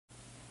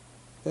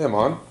Hey,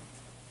 man.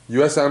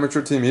 U.S. Amateur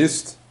Team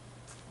East.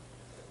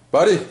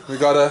 Buddy, we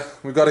gotta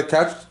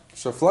catch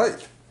a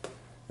flight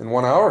in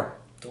 1 hour.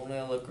 Don't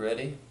I look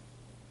ready?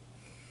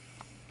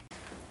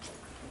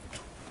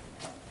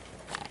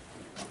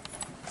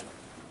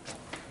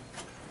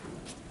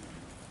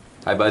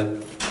 Hi, bud.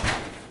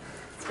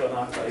 What's going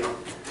on, buddy?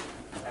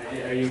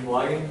 Are you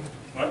vlogging?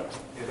 What?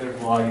 Yeah, they're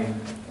vlogging.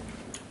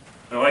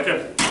 I like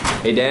it.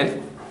 Hey,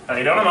 Dan. How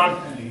you doing,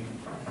 man?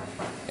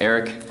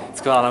 Eric.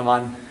 What's going on? I'm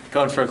on.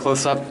 Going for a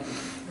close-up.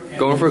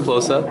 Going for a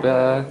close-up.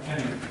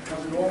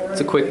 It's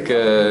a quick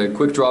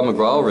draw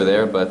McGraw over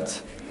there, but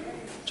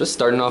just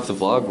starting off the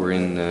vlog. We're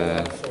in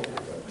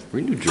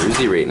New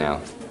Jersey right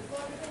now.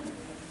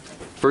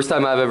 First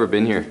time I've ever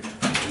been here.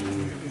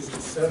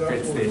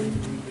 Great state.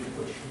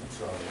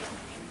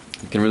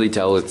 You can really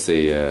tell it's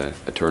a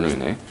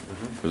tournament, eh?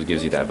 Really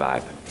gives you that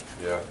vibe.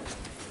 Yeah.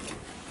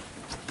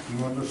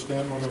 You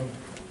understand what I'm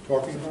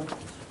talking about?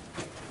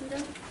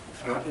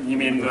 You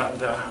mean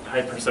the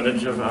high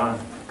percentage of,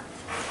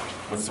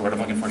 what's the word I'm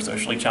looking for,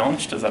 socially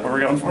challenged? Is that what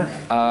we're going for?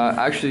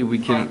 Actually, we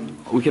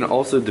can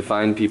also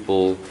define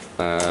people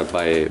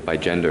by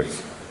gender.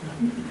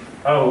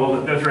 Oh,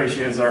 well, those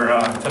ratios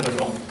are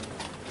typical.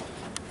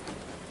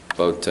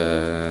 About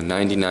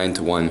 99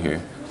 to 1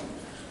 here.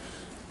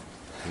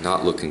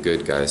 Not looking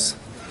good, guys.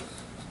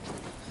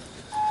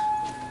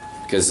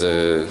 Because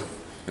you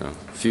know,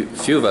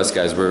 few of us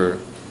guys, we're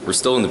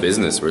still in the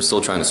business. We're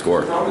still trying to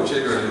score. Probably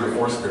cheaper than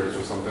Force Spirits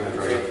or something.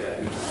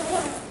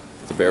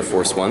 The Bear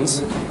Force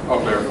ones.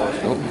 Oh, Bear Force.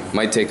 Oh,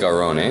 might take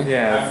our own, eh?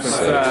 Yeah,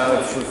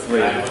 let's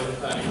wait.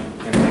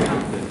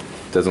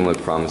 Doesn't look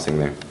promising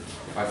there.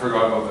 I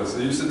forgot about this.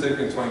 It used to take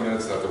me 20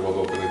 minutes at the World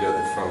Open to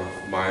get from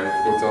my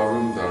hotel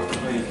room down.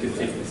 Oh, you could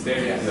take the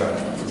stairs.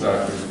 Yeah,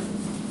 exactly.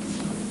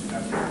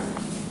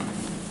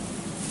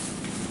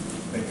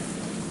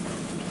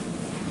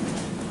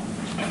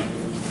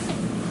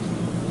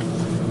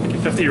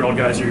 50-year-old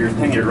guys, you're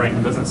right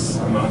in business.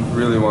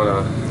 Really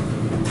wanna.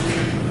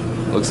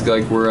 Looks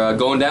like we're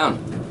going down.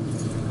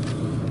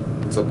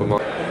 What's up, Amon?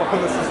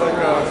 This is like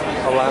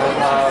a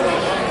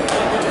lounge.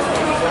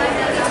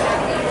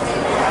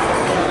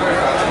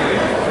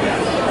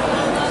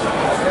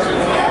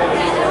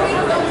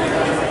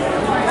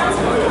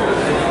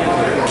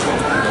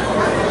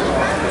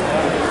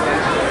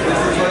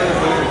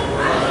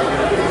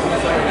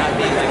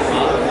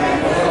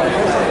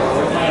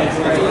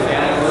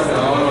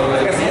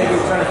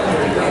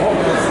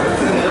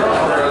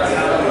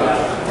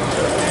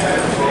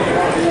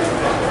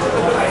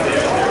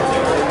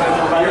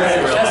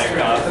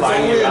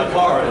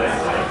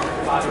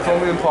 It's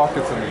only in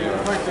pockets in the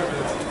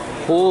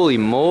US. Holy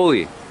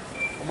moly!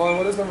 Amon,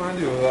 what does that remind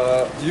you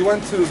of? You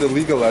went to the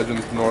League of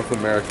Legends North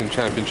American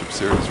Championship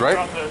Series,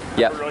 right?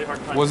 Yeah.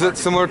 Was it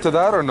similar to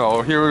that or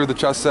no? Here are the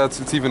chess sets,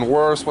 it's even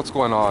worse. What's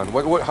going on?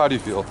 How do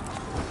you feel?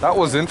 That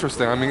was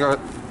interesting. I mean,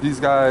 these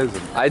guys.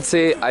 I'd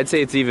say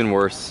it's even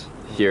worse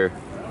here.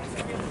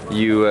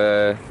 You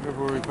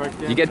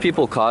get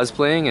people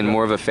cosplaying and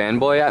more of a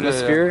fanboy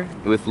atmosphere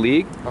with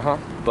League,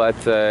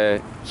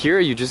 but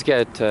here you just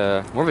get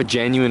more of a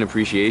genuine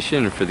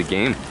appreciation for the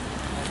game.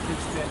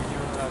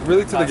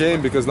 Really to the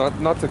game, because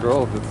not to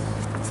girls.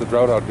 It's a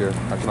drought out here.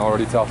 I can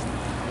already tell.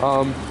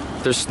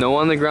 There's snow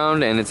on the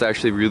ground and it's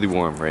actually really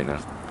warm right now.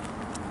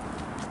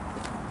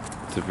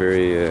 It's a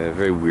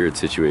very weird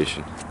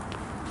situation.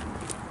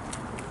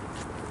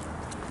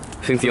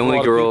 I think the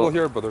only girl people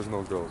here, but there's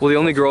no girls. Well, the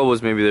only girl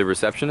was maybe the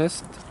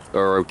receptionist,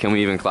 or can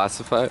we even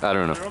classify? I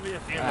don't know. There will be a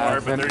few more,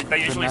 but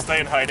they usually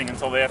stay in hiding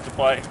until they have to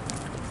play.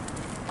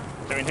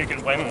 I mean, who can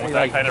blame them with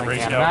that kind of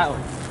ratio?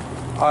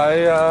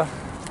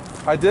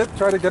 I did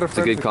try to get a friend. That's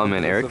a good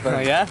comment, Eric. Oh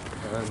yeah?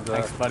 And,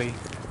 Thanks, buddy.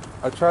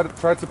 I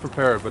tried to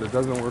prepare, but it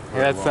doesn't work.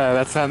 Yeah,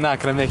 that's not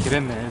gonna make it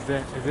in there, is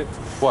it?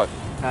 What?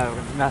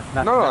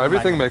 No,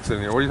 everything makes it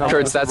in here. What are you talking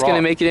Kurtz, about? that's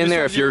gonna make it in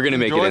there if you're gonna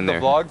make it in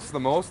there. The vlogs the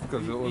most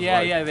because it was.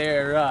 Yeah,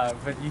 they're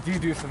but you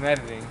do some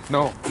editing.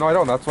 No, I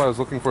don't. That's why I was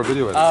looking for a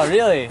video editor. Oh,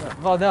 really?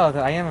 Well, no,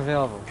 I am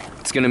available.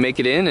 It's gonna make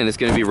it in, and it's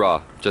gonna be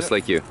raw, just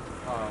like you.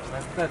 Oh,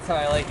 that's how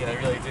I like it. I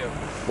really do.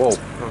 Whoa.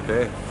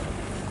 Okay.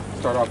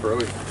 Start off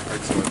early.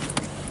 Excellent.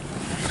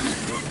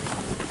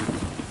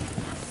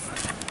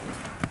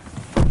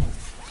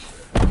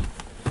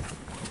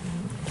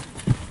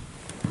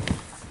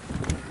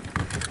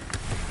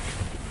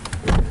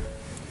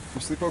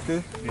 Sleep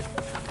okay? Yeah,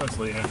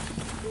 mostly, yeah.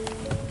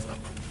 It's up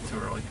too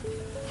early.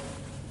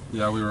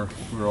 Yeah, we were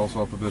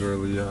also up a bit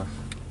early, yeah.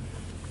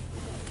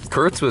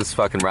 Kurtz was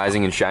fucking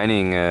rising and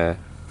shining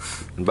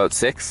about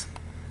 6.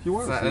 He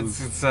was.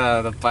 It's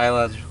the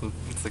biological,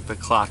 it's like the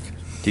clock.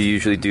 Do you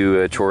usually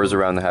do chores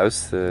around the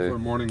house?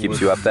 Keeps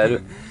you up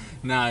that?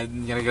 Nah,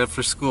 you gotta get up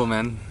for school,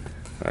 man.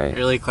 Right.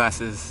 Early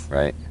classes.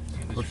 Right.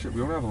 Oh shit,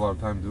 we don't have a lot of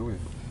time, do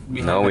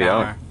we? No, we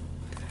don't.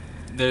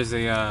 There's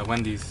a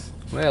Wendy's.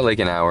 Well, like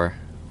an hour.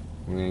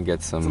 We're gonna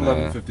get some.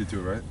 It's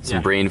 11:52, right?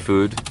 Some brain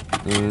food,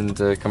 and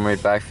come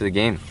right back for the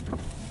game.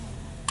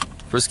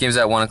 First game's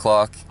at 1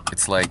 o'clock.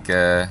 It's like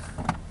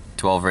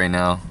 12 right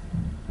now,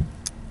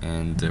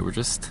 and we're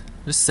just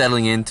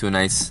settling into a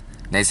nice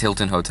Nice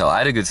Hilton hotel. I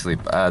had a good sleep.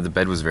 The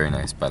bed was very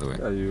nice, by the way.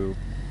 Yeah, you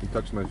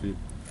touched my feet.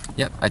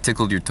 Yep, I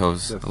tickled your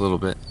toes Yes. a little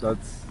bit.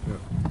 That's, yeah.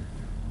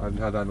 I haven't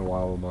had that in a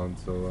while, Amon,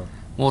 so...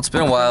 Well, it's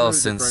been a while really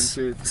since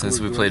differentiate who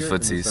was we doing played it, in the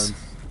footsies. sense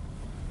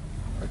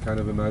I kind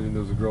of imagined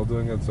there was a girl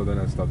doing it, so then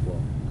I stopped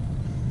well.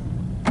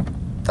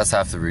 That's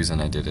half the reason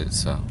I did it,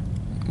 so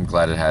I'm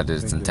glad it had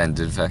its Thank you.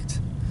 intended effect.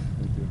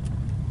 Thank you.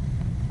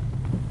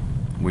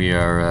 We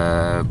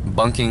are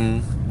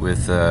bunking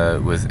with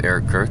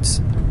Eric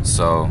Kurtz,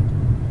 so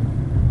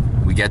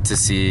we get to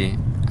see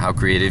how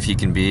creative he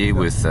can be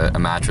with a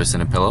mattress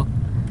and a pillow.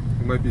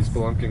 You might be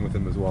spelunking with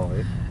him as well,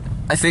 eh?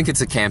 I think it's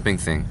a camping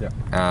thing.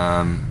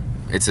 Yeah.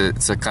 It's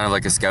a kind of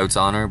like a Scout's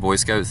honor, Boy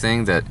Scout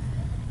thing that,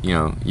 you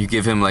know, you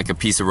give him like a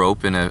piece of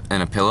rope and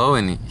a pillow,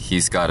 and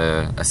he's got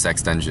a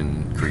sex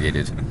dungeon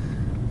created.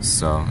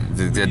 So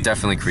they're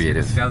definitely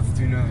creative. Scouts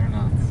do know they're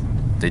knots.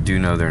 They do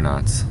know they're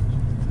knots.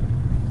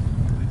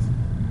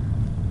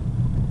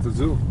 It's a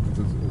zoo. It's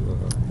a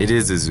zoo. It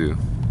is a zoo.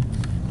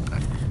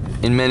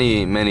 In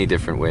many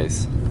different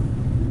ways.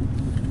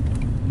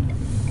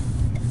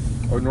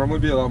 I would normally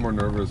be a lot more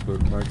nervous,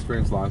 but my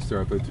experience last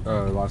year, I played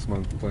last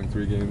month playing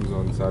 3 games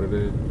on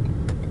Saturday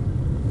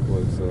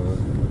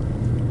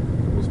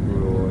was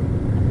brutal,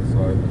 and so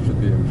I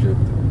should be in shape.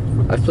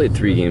 I've played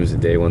 3 games a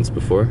day once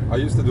before. I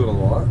used to do it a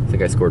lot, I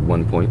think I scored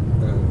 1 point.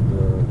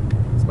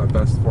 and it's my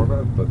best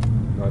format, but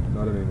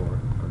not anymore.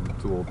 I'm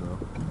too old now.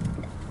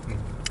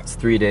 It's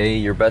 3-day,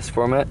 your best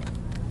format?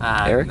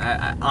 Eric?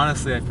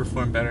 Honestly, I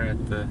perform better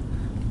at the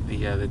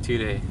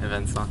 2-day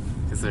events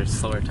because there's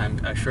shorter time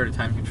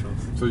controls.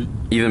 So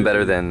Even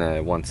better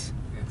than once.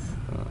 Yes.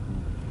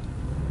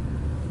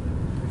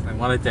 Like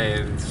 1 a day,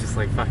 and it's just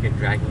like fucking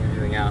dragging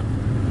everything out.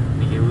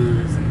 And you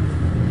lose, and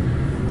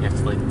you have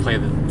to like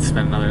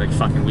spend another like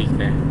fucking week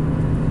there.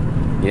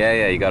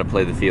 Yeah, you gotta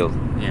play the field.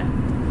 Yeah.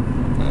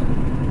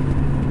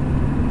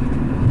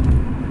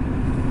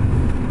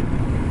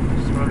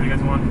 Just whatever you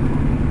guys want.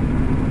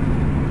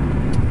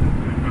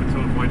 I'm going to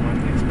avoid one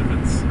of these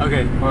pivots.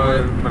 Okay.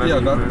 yeah,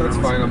 that's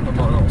fine. I'm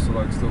also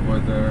like to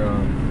avoid there.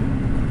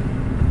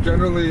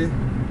 Generally,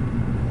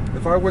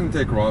 if I wouldn't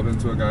take Robin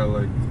to a guy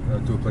like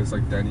to a place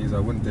like Denny's, I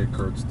wouldn't take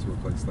Kurtz to a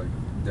place like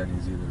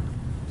Denny's either.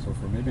 So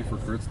maybe for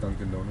Kurtz,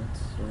 Dunkin' Donuts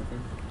sort of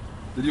thing.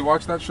 Did you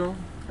watch that show,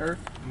 Eric?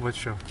 What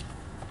show?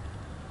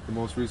 The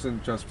most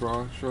recent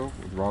Chessbrah show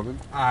with Robin?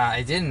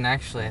 I didn't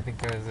actually. I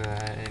think I was in Oh,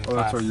 class.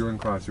 that's right. You were in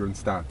class. You were in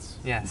stats.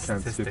 Yeah, You can't skip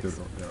it. statistics.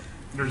 Yeah.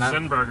 There's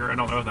Zenburger. I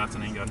don't know if that's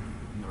any good.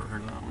 Never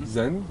heard of that one.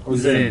 Zen? Oh,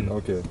 Zen.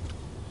 Okay.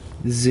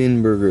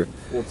 Zin Burger.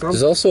 Well, it sounds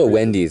There's also a great.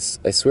 Wendy's.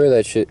 I swear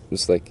that shit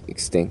was like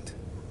extinct.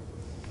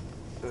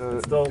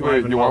 It's still wait,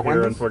 alive and you well want here,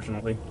 Wendy's?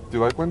 unfortunately. Do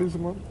you like Wendy's,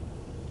 Amon?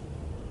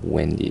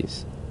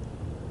 Wendy's.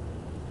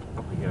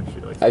 Oh, yeah, she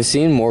likes I've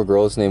seen more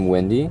girls named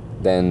Wendy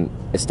than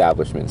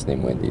establishments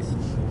named Wendy's.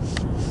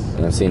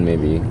 And I've seen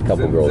maybe a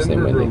couple girls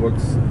named Zen Burger Wendy.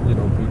 looks,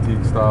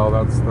 boutique style.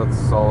 That's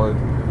solid.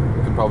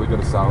 You can probably get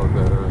a salad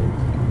there.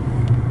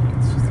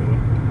 It's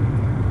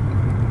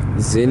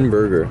just Zin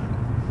Burger.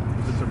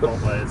 the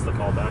Chipotle is the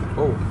callback.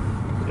 Oh,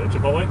 Yeah,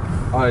 Chipotle?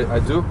 I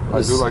do.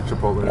 I do like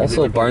Chipotle.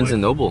 Also Barnes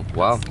and Noble.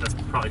 Wow. That's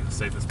probably the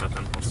safest bet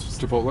then.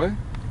 Chipotle?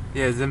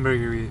 Yeah,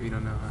 Zenburger, we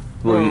don't know.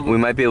 We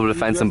might be able to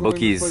find some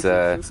bookies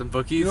Some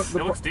bookies? You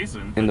know, It looks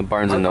decent. in the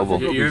Barnes and Noble.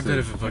 You're a bit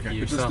of a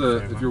bookie It's just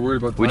yourself. if you're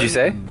worried about Would you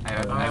say?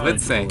 I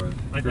would say.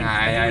 I think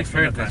I've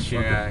heard that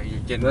you're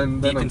getting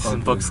Then deep I'm into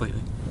some confident. books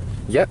lately.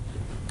 Yep.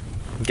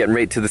 Getting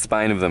right to the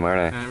spine of them,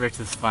 aren't I? Right to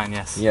the spine,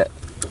 yes. Yeah.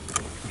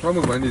 The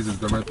problem with Wendy's is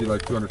there might be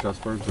like 200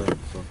 Chessbrothers there.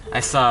 So. I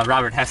saw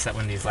Robert Hess at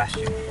Wendy's last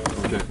year.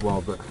 Okay,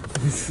 well, but.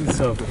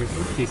 So,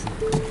 decent.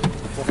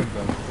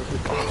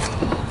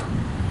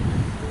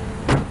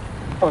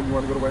 Oh, you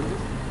want to go to Wendy's?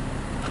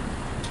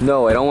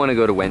 No, I don't want to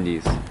go to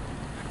Wendy's.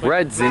 We're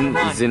at Zin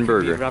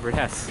Burger. Robert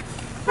Hess.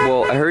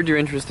 Well, I heard you're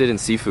interested in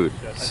seafood,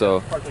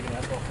 so I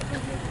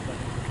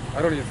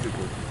don't eat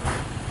seafood.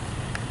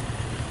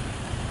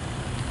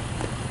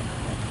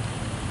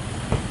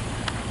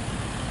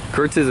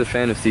 Kurtz is a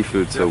fan of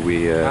seafood, so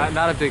we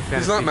Not a big fan.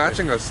 He's of not seafood.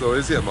 matching us, though,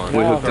 is he, Amon?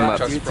 We hooked him up.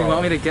 Do you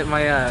want me to get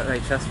my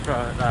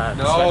Chessbrah?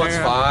 No, it's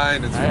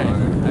fine. It's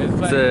fine.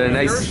 It's a You're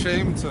nice,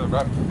 ashamed to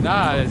rep.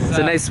 Nah, it's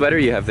a nice sweater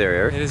you have there,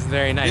 Eric. It is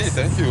very Hey, nice.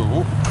 thank you.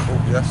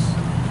 Oh, yes.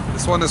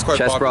 This one is quite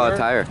Chessbrah popular.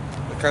 attire.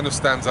 It kind of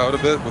stands out a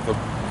bit with the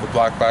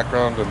black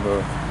background and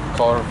the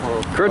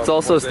colorful. Kurtz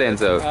also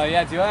stands out.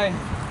 Yeah, do I?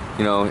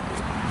 You know,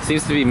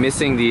 seems to be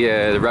missing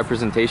the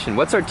representation.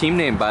 What's our team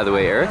name, by the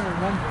way, Eric? I don't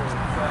remember.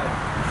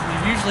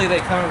 Usually they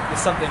come up with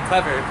something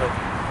clever, but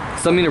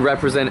Something to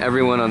represent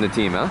everyone on the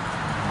team, huh? not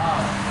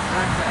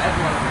for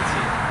everyone on the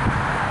team.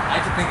 I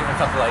could think of a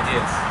couple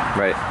ideas.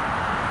 Right.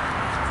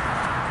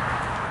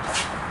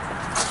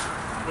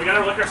 We got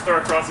a liquor store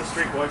across the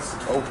street, boys.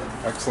 Oh,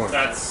 excellent.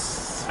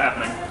 That's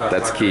happening.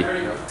 That's key.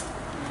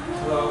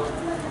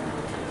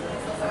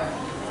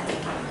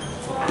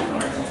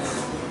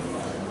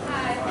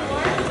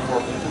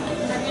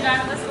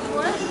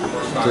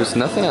 There's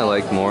nothing I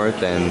like more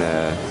than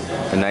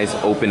a nice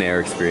open air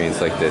experience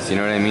like this. You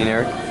know what I mean,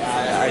 Eric?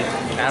 I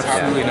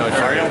absolutely know what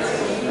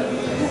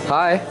you're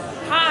Hi.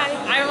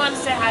 Hi, I want to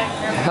say hi.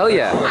 Hell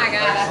yeah. Oh my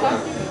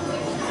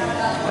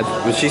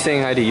god. Was she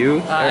saying hi to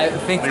you? I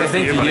think to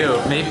you.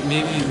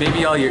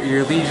 Maybe all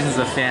your legions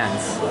of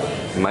fans.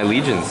 My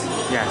legions.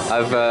 Yes.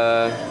 I've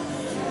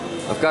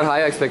got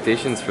high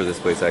expectations for this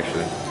place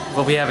actually.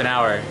 Well, we have an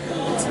hour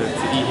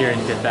to eat here and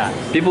get back.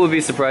 People would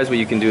be surprised what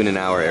you can do in an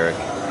hour, Eric.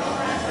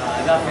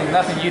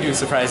 Nothing you do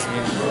surprises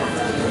me.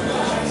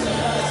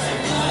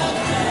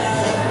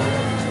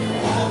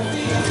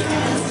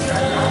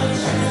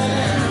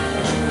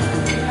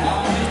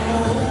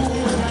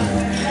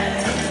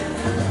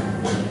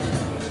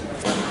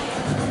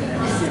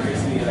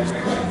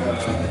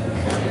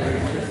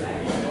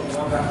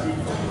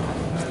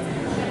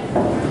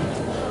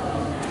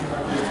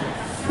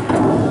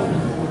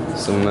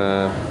 Some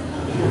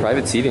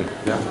private seating.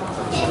 Yeah.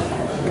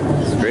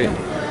 It's great.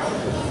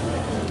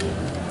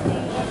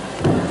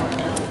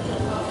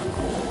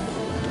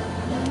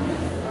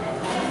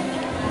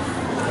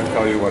 I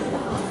tell you what.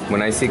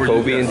 When I see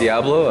Kobe and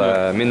Diablo,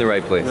 I'm in the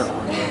right place. Enjoy.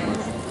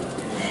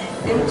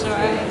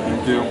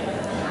 Thank you.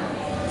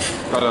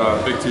 Got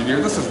a big TV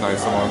here. This is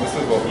nice, Amon. This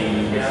is what we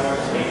need.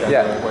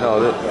 Yeah. No,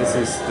 this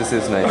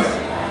is nice.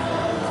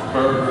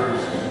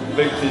 Burgers,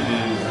 big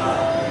TVs,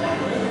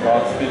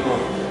 lots of people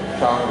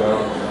chowing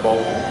down,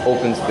 bulk.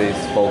 Open space,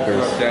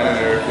 bulkers. Dan and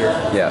Eric here.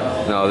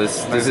 Yeah. No,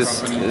 this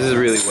is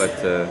really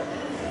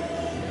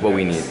what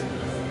we need.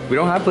 We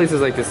don't have places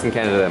like this in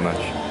Canada that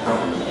much.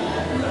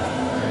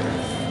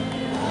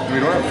 We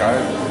don't have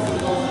guys.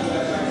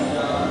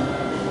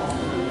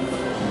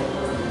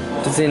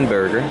 It's in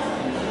burger.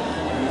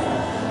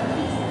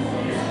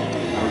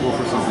 I'll go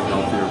for something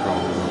healthier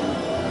probably.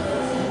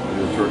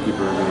 Maybe a turkey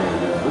burger.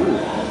 Ooh.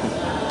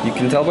 You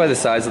can tell by the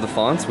size of the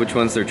fonts which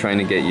ones they're trying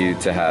to get you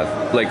to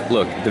have. Like,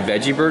 look, the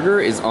veggie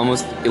burger is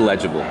almost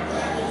illegible.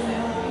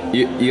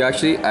 You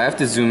actually, I have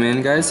to zoom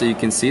in, guys, so you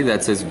can see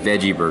that says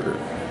veggie burger.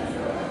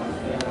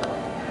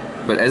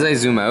 But as I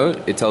zoom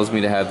out, it tells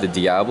me to have the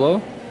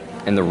Diablo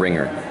and the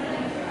ringer.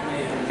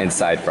 And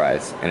side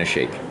fries and a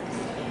shake.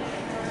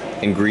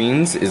 And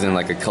greens is in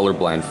like a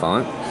colorblind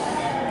font.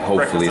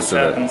 Hopefully, Breakfast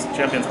so that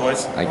Champions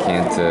voice. I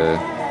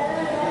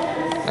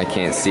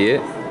can't see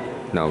it.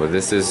 No, but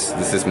this is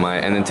my,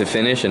 and then to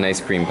finish, a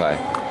nice cream pie.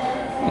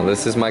 Well,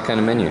 this is my kind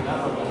of menu.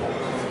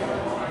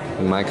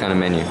 My kind of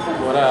menu.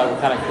 What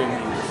kind of cream do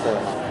you prefer?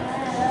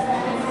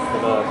 The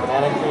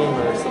banana cream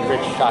or some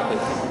rich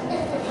chocolate?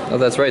 Oh,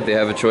 that's right. They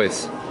have a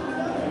choice.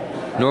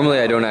 Normally,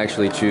 I don't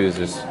actually choose.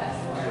 Just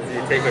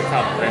You take what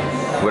comes, right?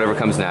 whatever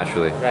comes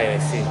naturally. Right, I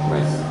see.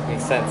 Nice.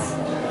 Makes sense.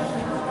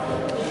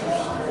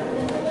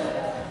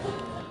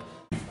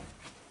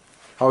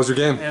 How was your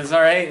game? It was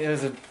alright. It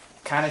was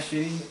kind of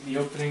shitty. The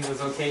opening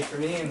was okay for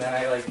me, and then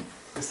I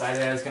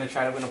decided I was going to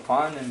try to win a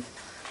pawn, and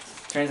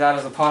turns out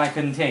it was a pawn I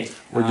couldn't take.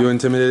 Were you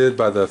intimidated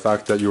by the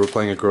fact that you were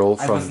playing a girl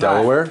from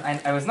Delaware?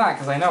 I was not,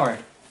 because I know her.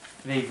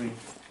 Vaguely.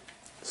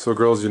 So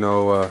girls, you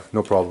know,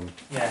 no problem.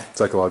 Yeah.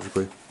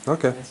 Psychologically.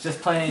 Okay. It's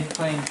just playing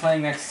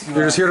next to...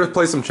 You're just here to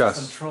play some some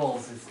chess.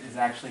 trolls is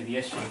actually the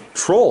issue.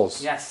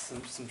 Trolls? Yes,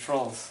 some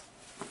trolls.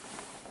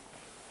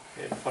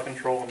 Yeah, fucking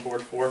troll on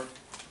board 4.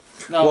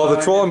 No, Well,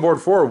 the troll on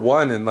board 4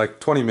 won in like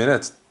 20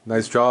 minutes.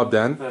 Nice job,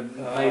 Dan. The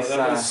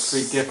nice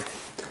free gift.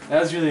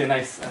 That was really a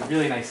nice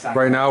sound.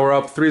 Right now we're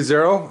up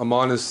 3-0.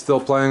 Amon is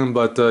still playing,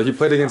 but he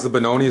played against the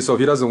Benoni, so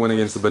if he doesn't win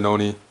against the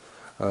Benoni,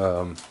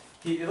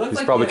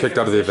 he's probably kicked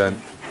out of the event.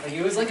 Like,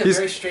 it was like a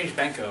very strange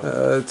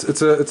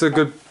Benko. It's a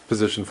good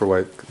position for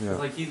White. Yeah.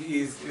 Like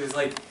it was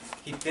like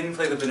he didn't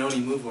play the Benoni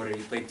move order.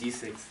 He played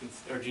D6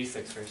 or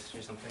G6 first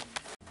or something.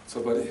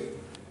 So, buddy.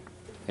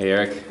 Hey,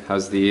 Eric.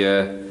 How's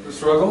the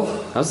struggle?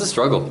 How's the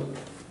struggle?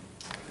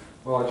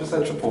 Well, I just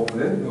had Chipotle.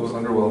 It was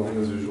underwhelming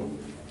as usual.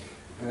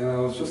 And I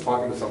was just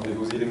talking to somebody who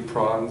was eating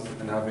prawns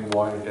and having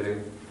wine and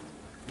getting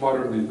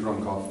moderately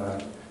drunk off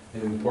that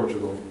in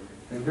Portugal.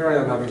 And here I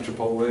am having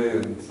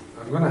Chipotle, and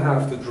I'm going to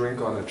have to drink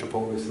on a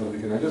Chipotle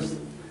stomach. And I just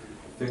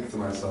think to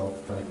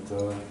myself that...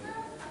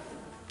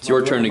 It's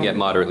your turn to get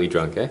moderately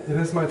drunk, eh? It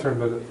is my turn,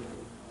 but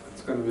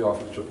it's going to be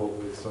off of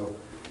Chipotle, so...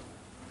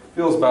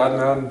 Feels bad,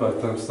 man,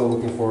 but I'm still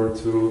looking forward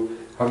to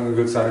having a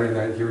good Saturday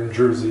night here in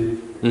Jersey.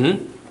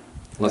 Mm-hmm.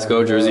 Let's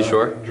go, Jersey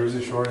Shore.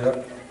 Jersey Shore,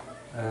 yeah.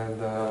 And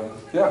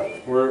yeah,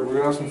 we're going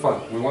to have some fun.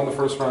 We won the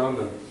first round,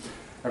 and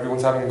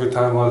everyone's having a good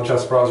time. A lot of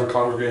Chessbrahs are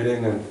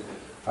congregating, and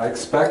I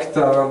expect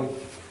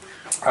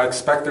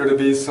there to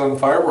be some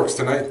fireworks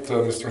tonight,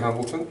 Mr.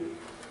 Hamilton.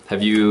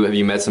 Have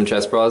you met some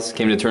Chessbrahs?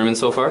 Came to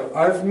tournaments so far?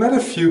 I've met a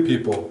few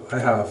people. I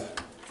have.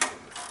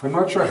 I'm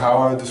not sure how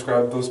I would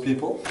describe those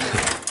people.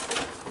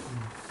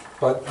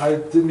 But I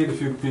did meet a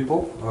few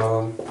people.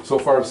 So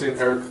far I've seen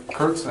Eric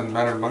Kurtz and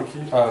Mannered Monkey.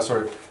 And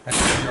ABR.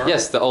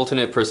 Yes, the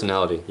alternate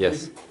personality,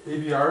 yes.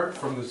 ABR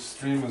from the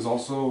stream is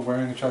also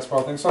wearing a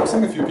Chessbrah thing. So I've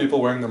seen a few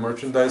people wearing the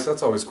merchandise.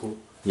 That's always cool.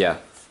 Yeah.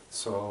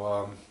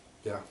 So,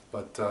 yeah,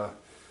 but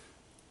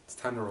it's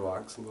time to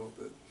relax a little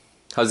bit.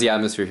 How's the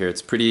atmosphere here?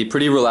 It's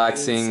pretty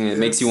relaxing. It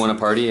makes you want to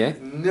party, eh?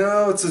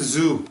 No, it's a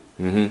zoo.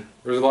 Mm-hmm.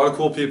 There's a lot of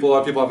cool people. A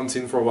lot of people I haven't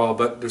seen for a while,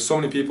 but there's so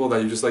many people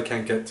that you just like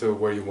can't get to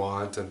where you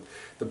want, and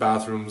the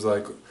bathrooms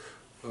like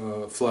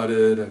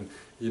flooded, and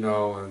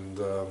and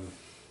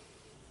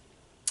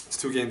it's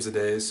 2 games a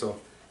day, so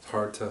it's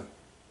hard to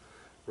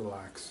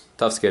relax.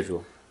 Tough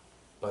schedule.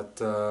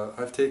 But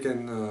I've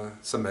taken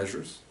some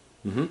measures,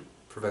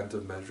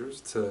 preventive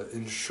measures, to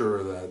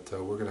ensure that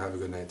we're going to have a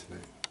good night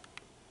tonight.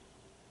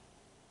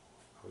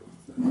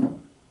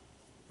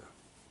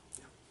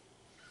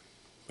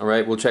 All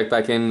right, we'll check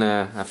back in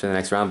after the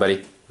next round,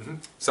 buddy.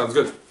 Sounds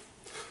good.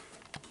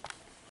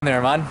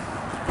 There, man.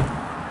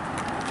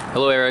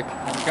 Hello, Eric.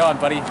 How's it going,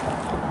 buddy?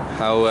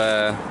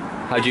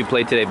 How'd you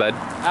play today, bud?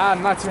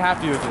 I'm not too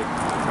happy with it.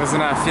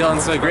 Wasn't feeling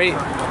so great.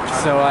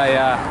 So I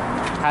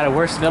had a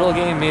worse middle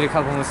game, made a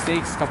couple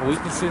mistakes, a couple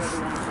weaknesses.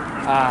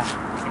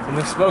 When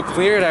the smoke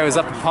cleared, I was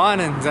up a pawn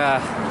and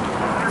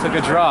took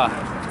a draw.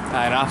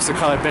 An opposite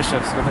colored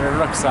bishops with their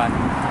rooks on.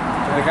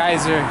 The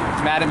guys are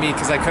mad at me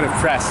because I could have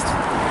pressed.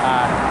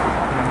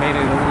 Made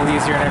it a little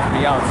easier and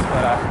everything else,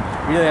 but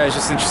really I was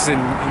just interested in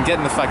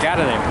getting the fuck out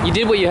of there. You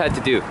did what you had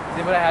to do.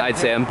 Did what I had I'd to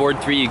say do. on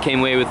board 3 you came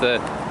away with a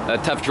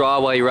tough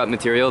draw while you were up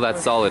material.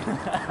 That's solid.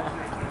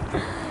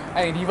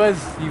 I mean, he was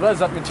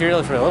up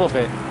material for a little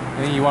bit,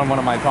 and then he won one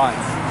of my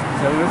pawns.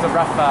 So it was a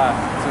rough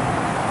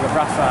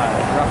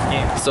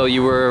game. So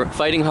you were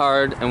fighting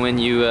hard, and when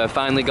you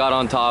finally got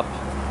on top,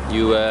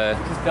 you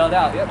Just bailed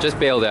out. Yep. just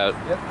bailed out.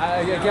 Yep.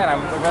 Again, I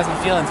wasn't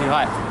feeling too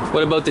hot.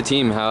 What about the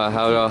team?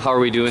 How are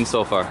we doing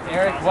so far?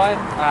 Eric won.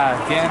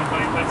 Dan.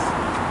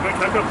 Can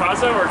I go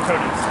Plaza or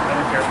Tony's? I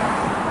don't care.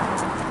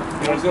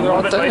 A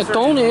little bit nicer?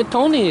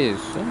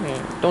 Tony's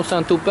don't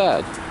sound too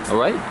bad. All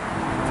right.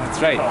 That's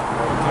right.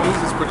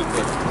 Tony's is pretty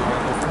quick. Do you want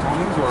to go for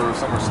Tony's or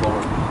somewhere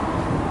slower?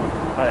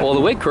 Well,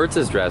 the way Kurtz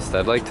is dressed,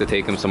 I'd like to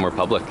take him somewhere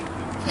public.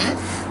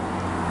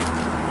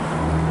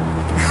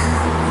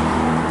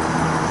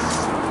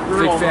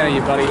 Big fan of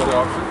you, buddy.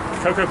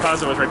 Coco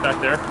Plaza was right back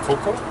there.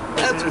 Coco?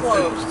 That's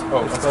closed.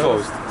 Oh, it's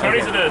closed.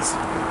 Tony's it is.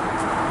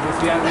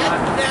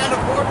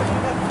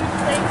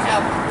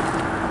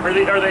 Are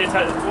they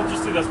attached? We'll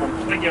just do this one.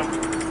 Thank you.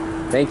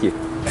 Thank you.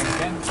 Thanks,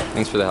 Dan.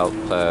 Thanks for the help.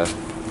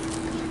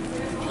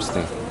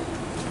 Interesting.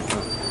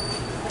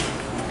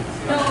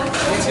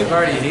 YouTube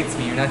already hates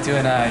me. You're not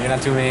doing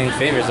me any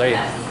favors, are you?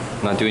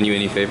 Not doing you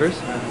any favors?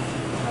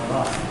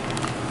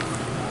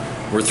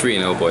 We're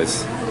 3-0,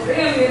 boys.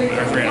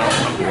 They're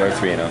 3-0. We are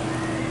 3-0.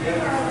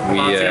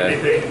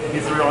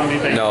 He's the real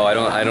MVP. No, I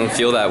don't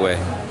feel that way.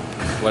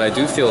 What I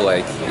do feel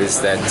like is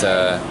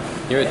that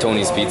here at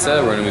Tony's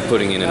Pizza, we're going to be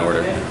putting in an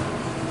order.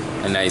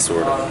 A nice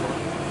order.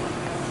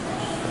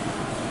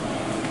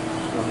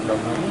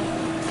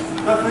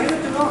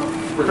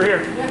 We're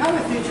here. You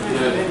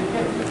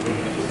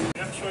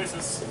have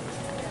choices.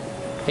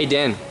 Hey,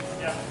 Dan.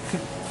 Yeah.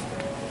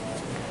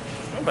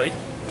 Oh, buddy.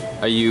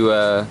 Are you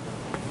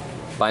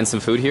buying some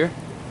food here?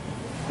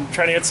 I'm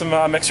trying to get some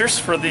mixers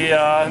for the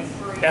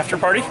after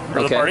party,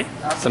 or the party.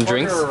 Some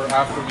drinks? Or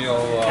after meal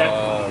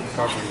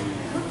recovery?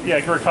 Yeah,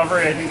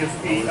 recovery, I think it's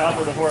 8 out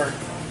of the 4.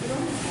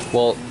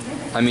 Well,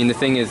 I mean, the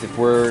thing is, if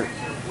we're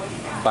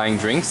buying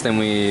drinks, then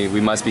we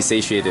must be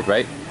satiated,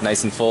 right?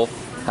 Nice and full.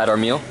 Had our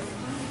meal.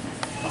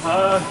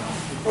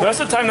 Most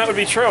of the time that would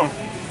be true.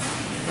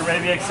 There may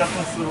be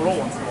acceptance to the rule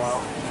once in a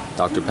while.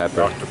 Dr. Pepper.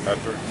 Dr.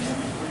 Pepper.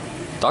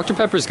 Dr.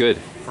 Pepper's good.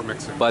 For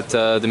mixing. But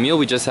the meal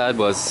we just had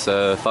was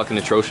fucking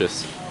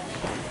atrocious.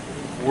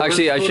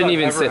 Actually, I shouldn't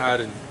even say.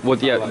 What?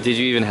 Yeah, did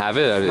you even have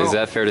it? No. Is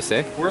that fair to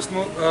say? Worst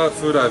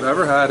food I've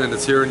ever had, and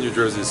it's here in New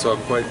Jersey, so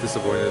I'm quite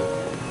disappointed.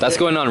 That's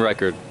going on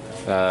record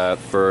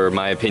for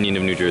my opinion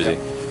of New Jersey.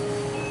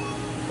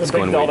 There's a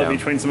going big way delta down.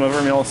 between some over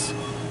meals.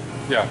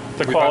 Yeah.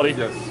 The quality.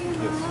 Yes.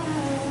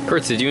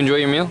 Kurtz, did you enjoy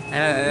your meal?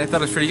 I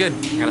thought it was pretty good.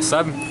 Got a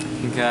sub.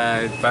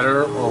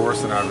 Better or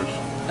worse than average?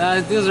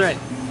 It was alright.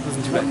 It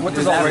wasn't too bad. What It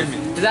does was alright average.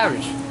 mean? It's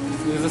average.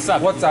 It was a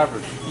sub. What's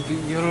average? You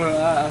go to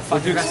a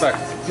What do you expect?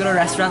 You go to a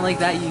restaurant like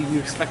that, you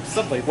expect a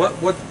sub like that.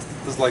 What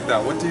does like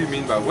that? What do you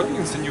mean by? What are you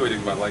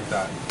insinuating by like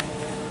that?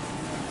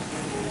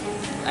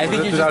 I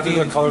think you're Does that just do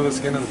being the color of the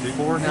skin of the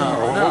people working? No,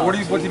 Or no. What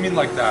do you mean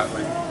like that?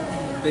 Like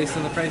based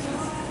on the prices.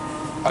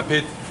 I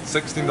paid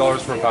 $16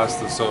 for a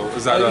pasta, so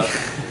is that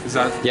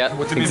Yeah,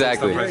 what do you mean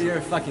exactly. based on price? You're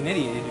a fucking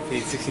idiot if you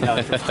paid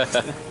 $60 for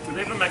pasta. Do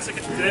they have a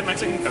Mexican? Do they have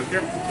Mexican Coke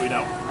here? We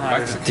don't.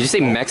 Did you say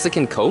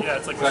Mexican Coke? Yeah,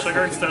 it's like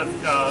sugar instead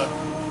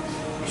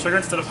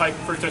of high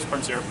fructose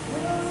corn syrup.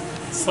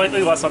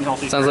 Slightly less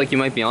unhealthy. Sounds like you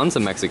might be on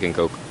some Mexican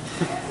Coke.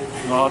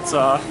 Well, it's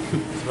You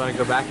want to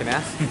go back and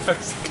ask?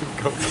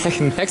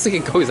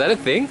 Mexican Coke, is that a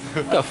thing?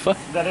 What the fuck?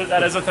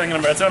 that is a thing in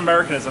America. It's an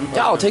Americanism.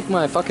 Yeah, I'll take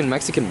my fucking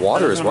Mexican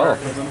water It's as an well.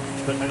 Americanism,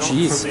 but I don't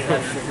Jeez. see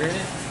it.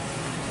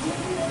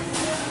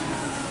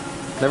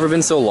 Never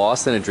been so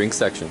lost in a drink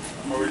section.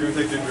 Are we going to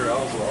take ginger ale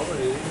as well? I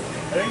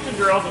think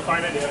ginger ale's a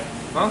fine idea.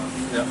 Huh?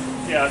 Yeah.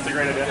 Yeah, it's a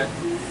great idea.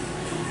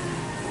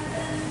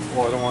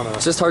 Well, I don't want It's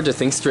to. just hard to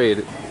think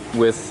straight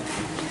with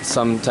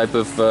some type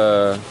of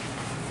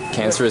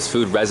cancerous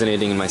food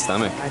resonating in my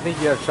stomach. I think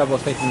you have trouble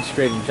thinking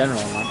straight in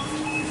general, man.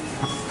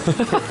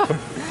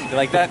 You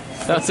like that?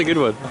 That's a good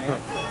one.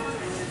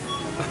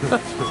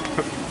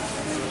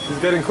 He's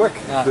getting quick.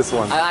 This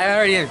one. I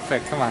already am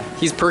quick. Come on.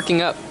 He's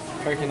perking up.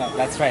 Perking up.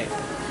 That's right.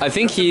 I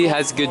think he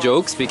has good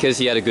jokes because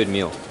he had a good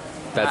meal.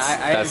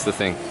 That's the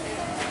thing.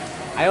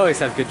 I always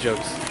have good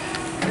jokes.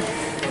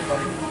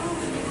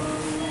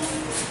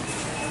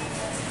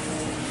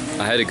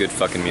 I had a good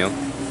fucking meal.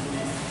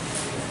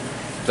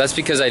 That's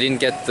because I didn't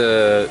get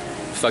the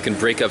fucking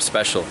breakup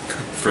special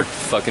for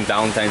fucking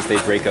Valentine's Day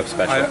breakup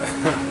special.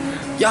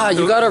 Yeah,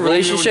 you got a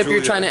relationship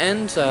you're trying to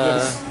end?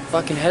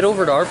 Fucking head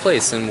over to our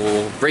place and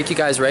we'll break you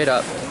guys right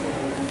up.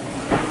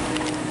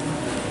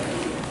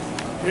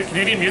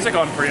 Canadian music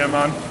on for you,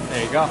 man.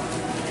 There you go.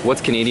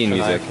 What's Canadian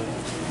music?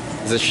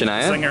 Is it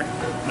Shania? Singer.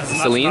 This is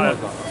not Celine?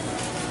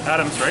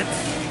 Adams, right?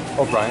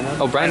 Oh, Brian.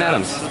 Oh, Brian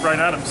Adams. This is Brian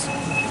Adams.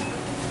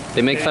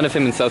 They make fun of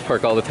him in South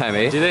Park all the time,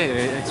 eh? Do they?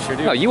 They sure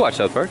do. Oh, you watch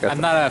South Park?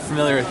 I'm not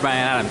familiar with Brian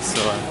Adams,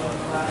 so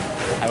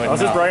I wouldn't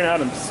This is know. Brian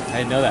Adams. I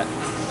didn't know that.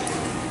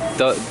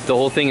 The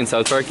whole thing in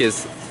South Park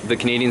is the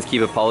Canadians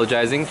keep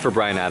apologizing for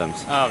Brian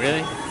Adams. Oh,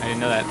 really? I didn't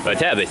know that. But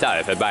terribly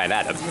sorry for Brian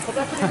Adams.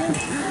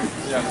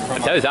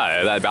 I'm terribly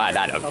sorry about Brian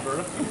Adams.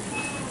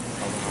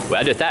 Well,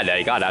 I just said that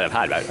he got out of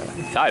hand.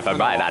 Sorry for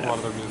Brian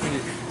Adams.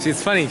 See,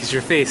 it's funny because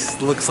your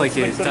face looks like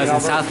it does in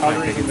South Park.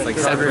 Like it's like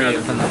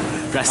separated from the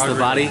rest of the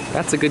body.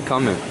 That's a good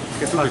comment.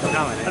 Good comment.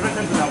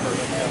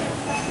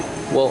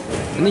 Well,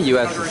 in the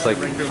US, it's like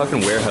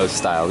fucking warehouse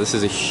style. This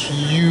is a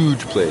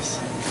huge place.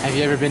 Have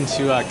you ever been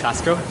to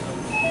Costco?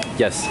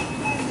 Yes.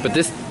 But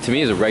this, to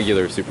me, is a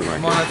regular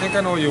supermarket. Come on, I think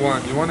I know what you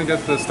want. You want to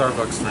get the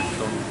Starbucks drink,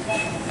 don't you?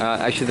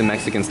 Actually, the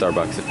Mexican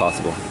Starbucks, if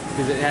possible.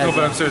 It has, No,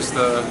 but I'm serious,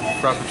 the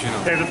Frappuccino.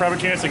 Okay, the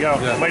Frappuccinos to go.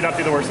 Yeah. Might not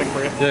be the worst thing for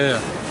you. Yeah,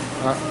 yeah.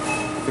 I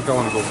think I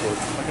want to go for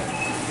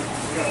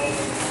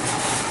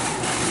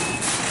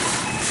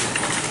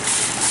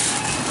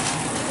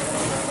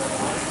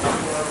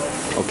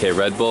it. Okay,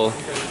 Red Bull.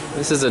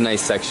 This is a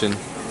nice section.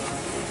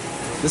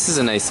 This is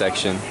a nice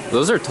section.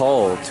 Those are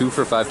tall, 2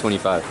 for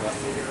 $5.25.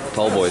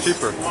 Tall boys.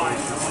 Cheaper.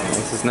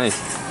 This is nice.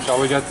 Shall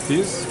we get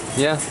these?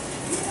 Yeah,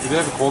 Do they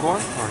have a cold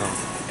one or no?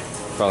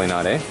 probably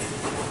not, eh?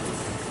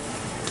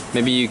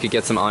 Maybe you could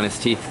get some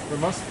honest tea. There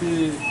must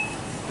be.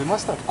 They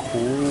must have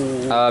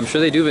cold. I'm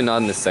sure they do, but not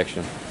in this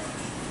section.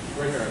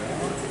 Right here.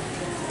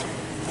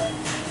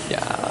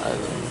 Yeah,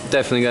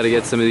 definitely got to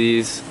get some of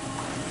these.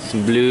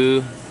 Some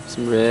blue,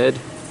 some red.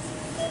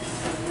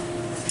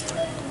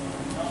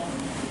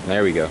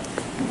 There we go.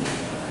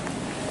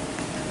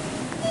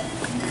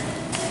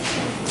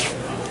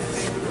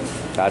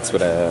 That's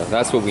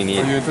what we need.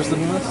 Are you interested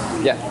in this?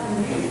 Yeah.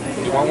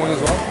 You want one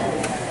as well?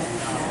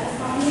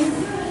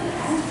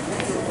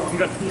 I'm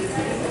good.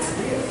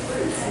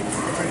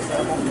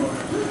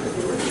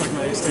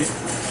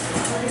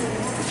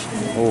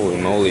 Holy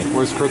moly.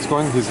 Where's Kurt's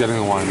going? He's getting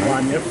the wine, right?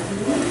 Wine, yep.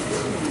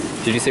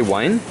 Did you say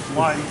wine?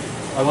 Wine.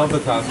 I love the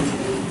task.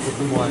 With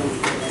the wine.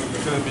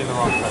 Shouldn't be in the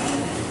wrong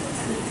time.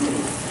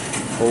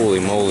 Holy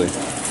moly.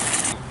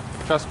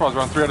 Chessbrah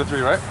around 3 out of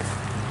 3, right?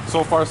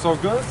 So far, so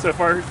good. So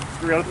far,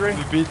 3 out of 3.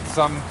 You beat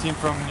some team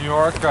from New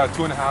York,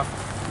 2.5,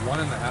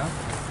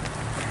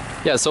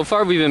 1.5. Yeah, so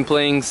far we've been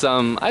playing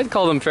some, I'd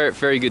call them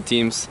very good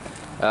teams.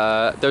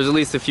 There's at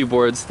least a few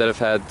boards that have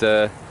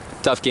had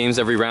tough games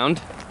every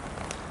round.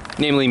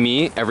 Namely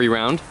me, every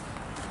round.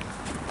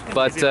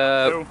 But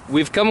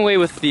we've come away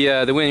with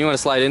the win. You want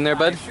to slide in there,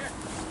 bud? Sure.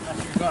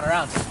 Going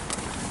around.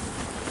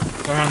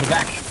 Go around the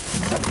back.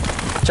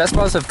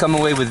 Chessbrahs have come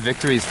away with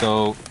victories,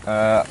 though.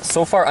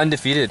 So far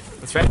undefeated.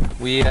 That's right.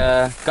 We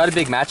got a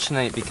big match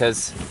tonight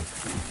because,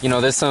 you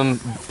know, there's some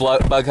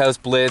Bughouse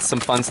Blitz, some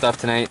fun stuff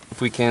tonight. If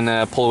we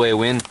can pull away a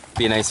win,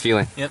 be a nice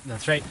feeling. Yep,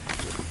 that's right.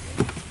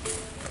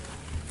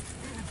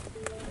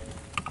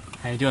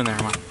 How you doing there,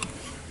 Ramon?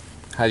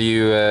 How do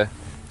you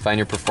find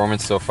your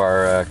performance so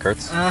far,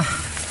 Kurtz? I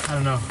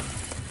don't know.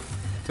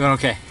 Doing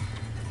okay.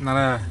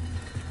 Not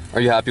Are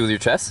you happy with your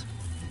chess?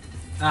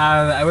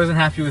 I wasn't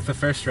happy with the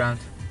first round.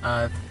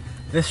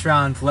 This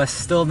round,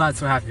 still not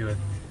so happy with.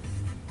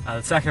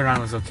 The second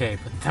round was okay,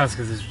 but that was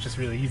because it was just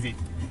really easy.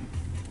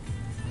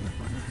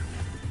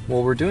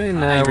 Well, we're doing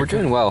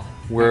well.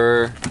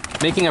 We're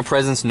making our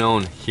presence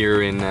known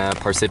here in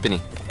Parsippany,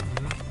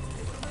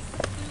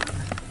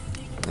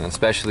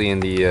 especially in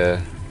the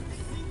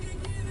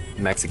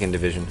Mexican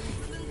division.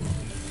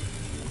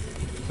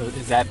 So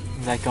is that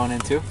going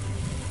into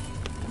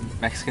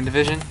Mexican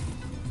division?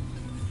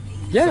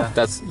 Yeah,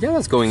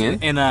 that's going in.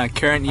 In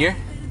current year?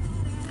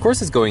 Of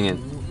course, it's going in.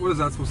 What is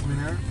that supposed to mean,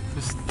 Aaron?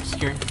 Just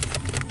curious.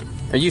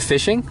 Are you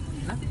fishing?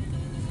 No.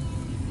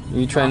 Are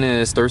you trying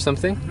to stir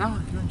something? No,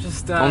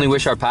 just Only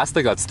wish our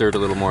pasta got stirred a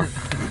little more.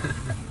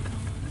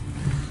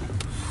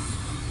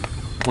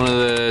 One of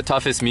the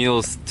toughest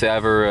meals to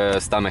ever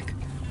stomach.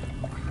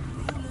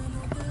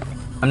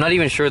 I'm not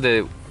even sure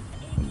that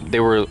they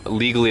were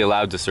legally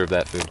allowed to serve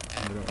that food.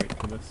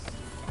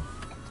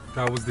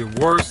 That was the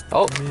worst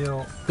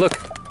meal. Look,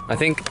 I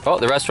think,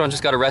 the restaurant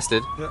just got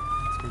arrested. Yeah,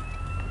 that's good.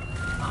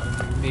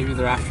 maybe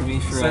they're after me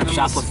for Send them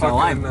shoplifting a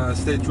line. fucking,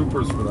 state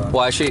troopers for that.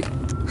 Well, actually,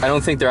 I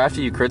don't think they're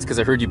after you, Kurtz, because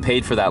I heard you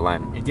paid for that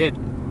line. I did.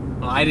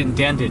 Well, I didn't.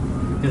 Dan did,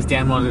 because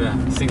Dan wanted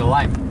a single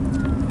line.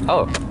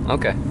 Oh,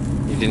 okay.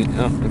 You didn't?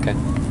 Oh, okay.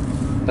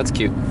 That's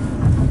cute.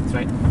 That's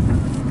right.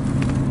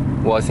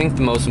 Well, I think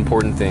the most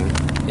important thing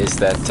is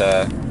that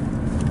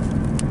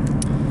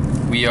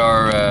we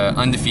are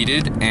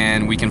undefeated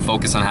and we can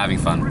focus on having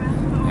fun.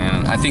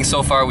 And I think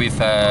so far we've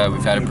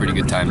had a pretty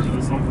good time.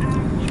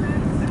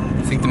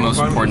 I think the most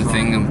important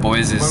thing,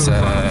 boys, is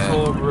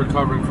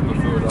recovering from the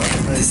food.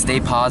 to stay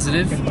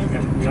positive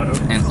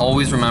and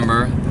always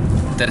remember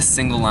that a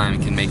single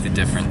lime can make the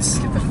difference.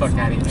 Get the fuck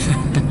out of here.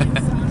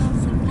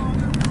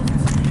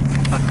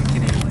 Fucking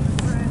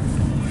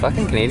Canadians.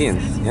 Fucking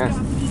Canadians, yeah.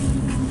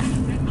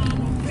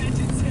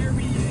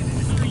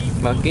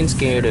 Fucking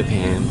scared of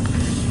him.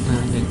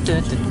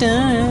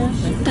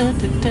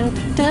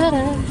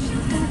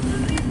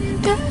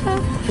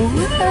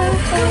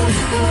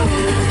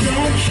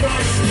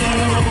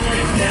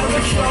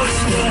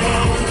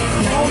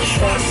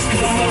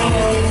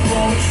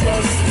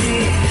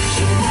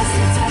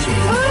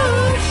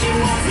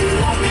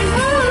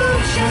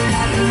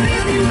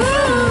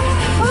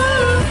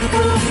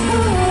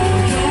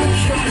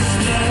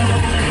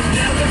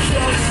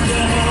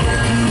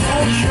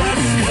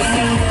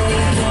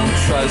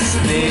 Trust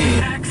me.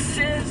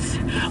 X's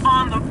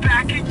on the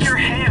back of your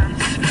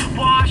hands.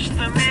 Wash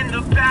them in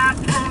the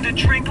bathroom to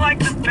drink like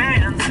the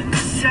bands. And the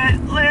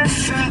set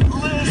list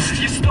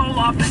you stole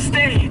off the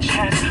stage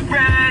had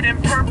red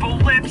and purple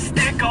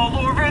lipstick all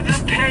over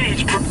the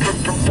page.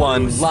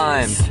 One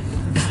lime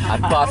I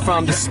bought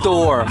from the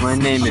store. My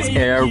name is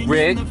Eric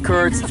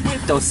Kurtz.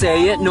 Don't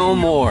say it no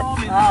more.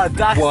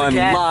 One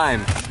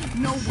lime,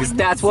 cause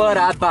that's what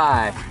I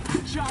buy.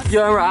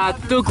 You're at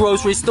the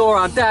grocery store,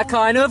 I'm that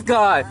kind of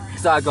guy.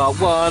 Cause I got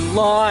one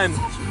lime.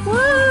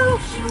 Woo!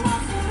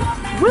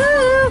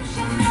 Woo!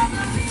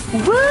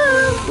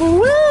 Woo!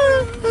 Woo!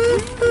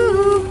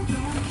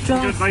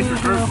 Don't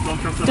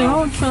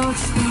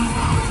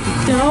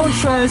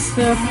trust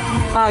them.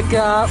 I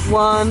got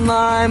one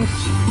lime.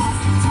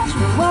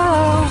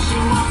 Whoa!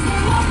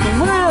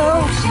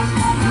 Whoa!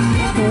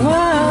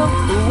 Whoa!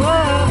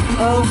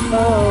 Whoa! Oh!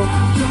 Oh!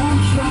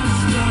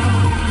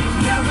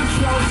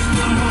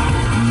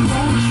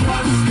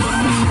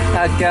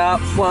 I got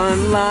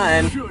one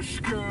line. Shush,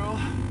 girl,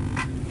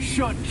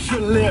 shut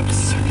your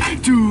lips.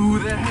 Do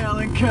the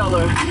Helen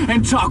Keller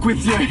and talk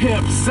with your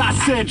hips. I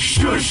said,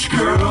 shush,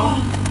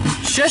 girl.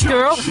 Shush,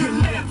 girl. Shut your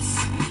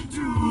lips.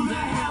 Do the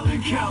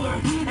Helen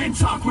Keller and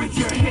talk with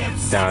your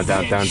hips. Down,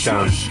 down, down,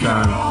 down,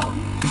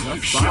 down.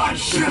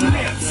 Shut your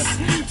lips.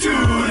 Do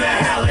the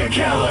Helen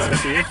Keller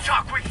and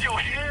talk with your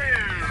hips.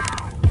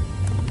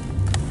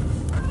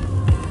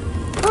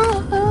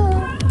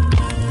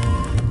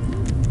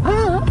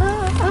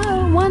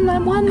 One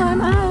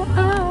lime, ow,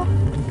 ow.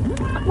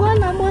 One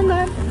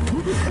lime.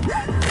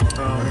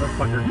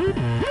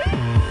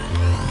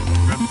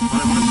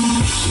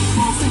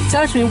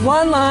 Touch me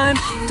one lime,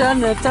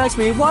 touch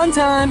me one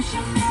time.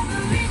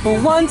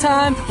 One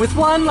time with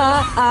one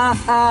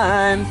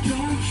lime.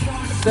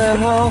 The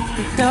hoe,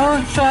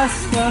 don't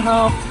trust the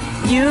hoe.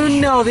 You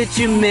know that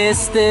you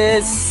missed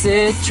this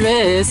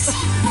citrus.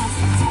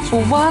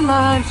 One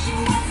lime.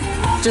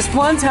 Just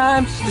one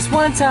time, just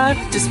one time,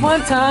 just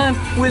one time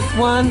with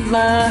one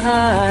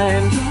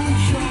line.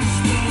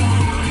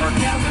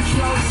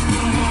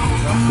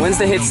 When's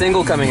the hit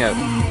single coming out?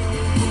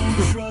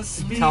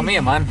 Tell me,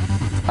 man.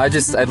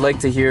 I'd like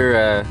to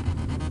hear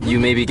you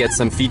maybe get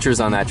some features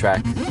on that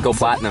track. Go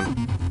platinum.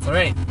 It's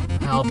alright.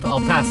 I'll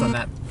pass on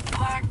that.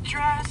 Black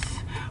dress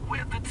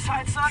with the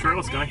tights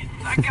Shirtless guy.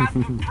 I got the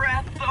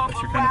breath of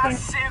That's your a kind of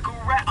last thing.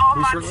 cigarette on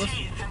Who's my shirtless?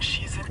 teeth, and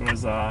she's an It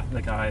was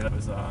the guy that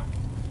was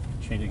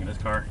changing in his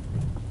car.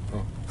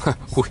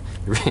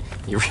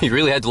 You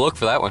really had to look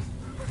for that one.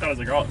 That was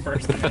a girl at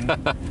first. And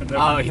then,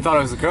 Oh, he thought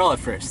it was a girl at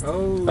first.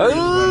 Oh!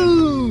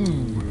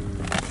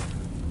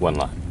 One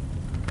line.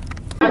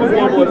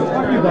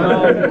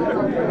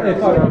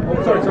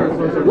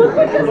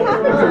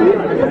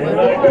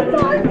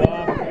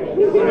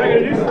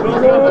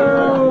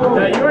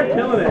 you are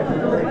killing it.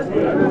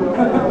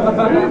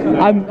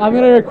 I'm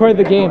gonna record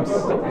the games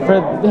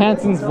for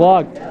Hanson's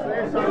vlog.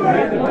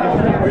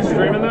 Are we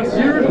streaming this?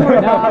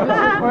 No, I'm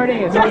just recording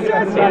it.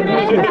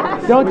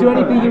 Don't do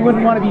anything you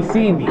wouldn't want to be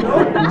seen.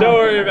 Don't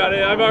worry about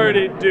it. I'm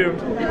already doomed.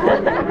 He's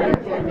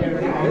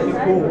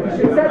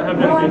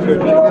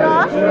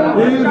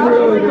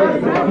really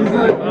good. He's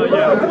like, Oh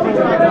yeah.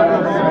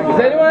 Does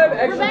anyone have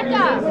extra?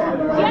 Rebecca,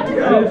 do you have to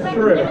That is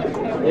true.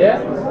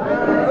 Yeah?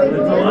 It's a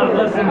lot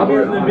less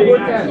important than being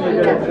actually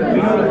good.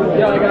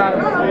 Yeah, I got it.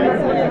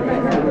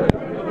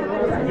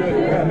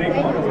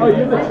 Oh,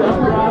 you're the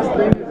Chessbrah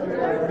thing?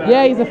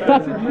 Yeah, he's a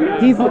fucking.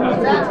 He's.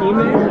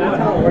 That's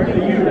how it works.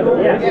 You just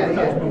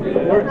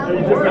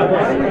got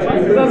one.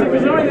 Because I was like,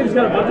 there's no way they just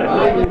got a bunch of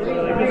like,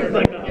 this is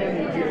like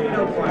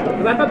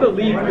because I thought the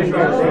league was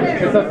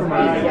except for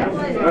mine. I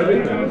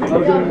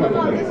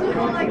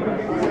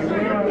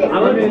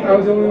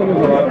was the only one who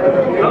was alive. I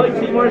like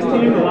Timar's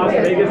team, the Las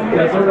Vegas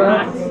Desert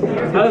Rats.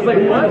 I was like,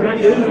 what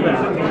is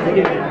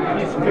that?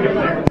 He's pretty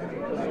there.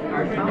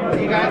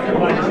 You guys are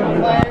professional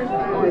players?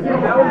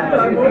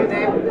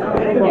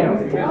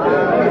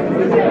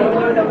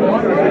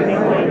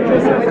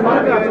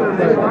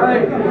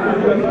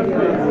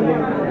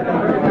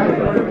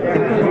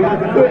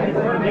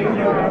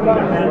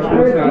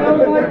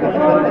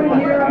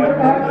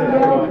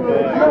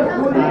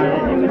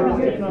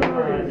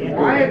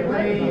 Quiet,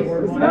 please.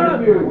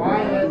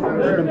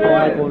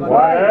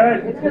 Quiet.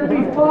 It's going to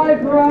be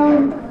 5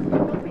 rounds,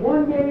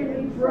 1 game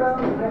each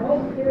round. I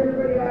hope to get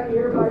everybody out of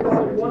here by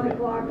about 1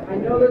 o'clock. I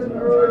know there's an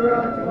early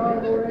round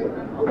tomorrow morning.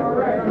 All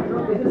right.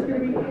 This is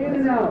going to be in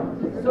and out.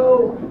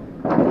 So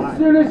as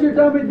soon as you're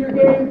done with your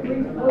game,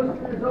 please post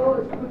your result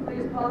as quickly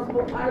as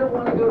possible. I don't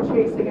want to go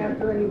chasing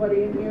after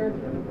anybody in here.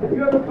 If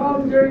you have a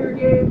problem during your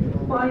game,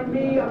 find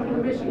me. I'm in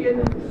the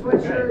Michigan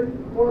sweatshirt,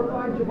 or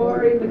find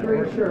Jabari in the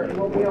green shirt.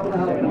 We'll be able to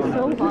help you.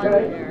 So fun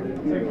there.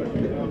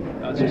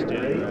 I'll just do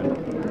it.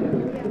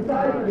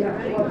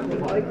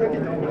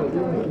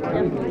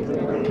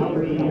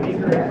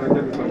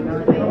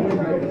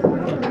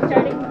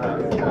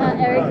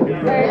 Eric.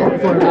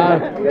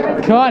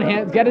 Come on,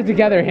 get it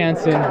together,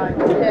 Hanson.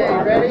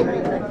 Okay, ready?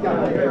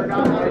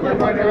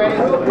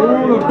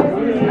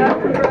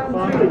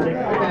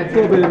 Let's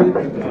go, baby.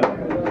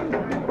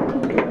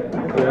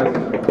 Yes.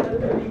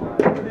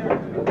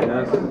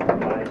 Yes.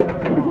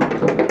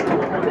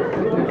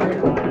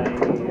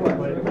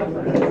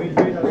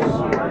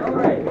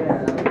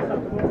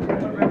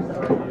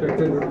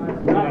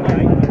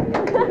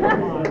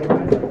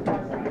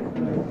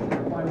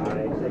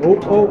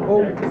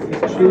 Oh,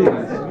 it's cheese.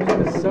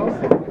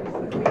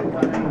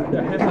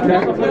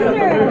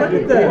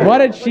 What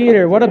a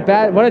cheater! What a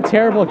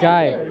terrible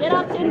guy! Get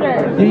off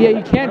Tinder. Yeah,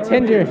 you can't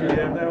Tinder. Is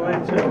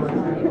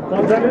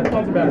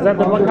that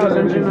the Blockhouse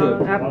Engine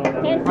app?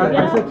 I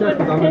said check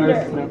because I'm a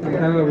nice. In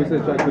Canada we say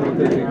check, we don't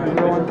take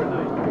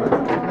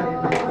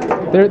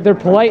it. They're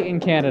polite in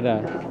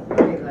Canada.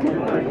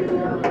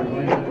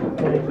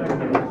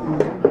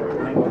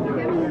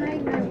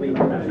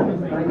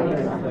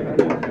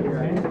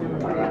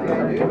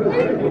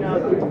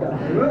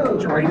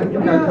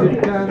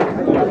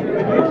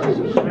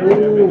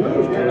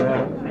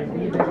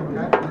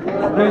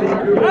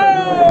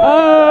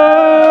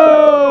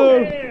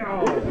 Oh!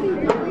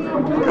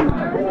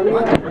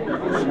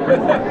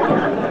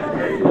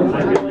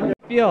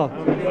 Feel?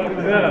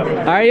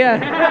 Are ya?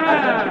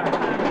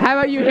 How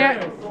about you,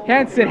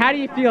 Hanson? How do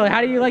you feel?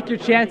 How do you like your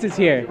chances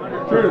here?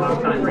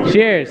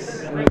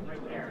 Cheers.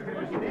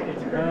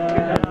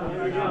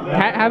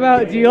 How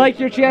about, do you like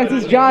your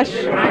chances, Josh?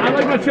 I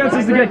like my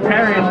chances to get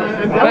carried.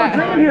 We're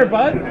drinking here,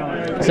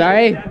 bud.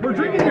 Sorry? We're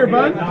drinking here,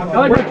 bud. I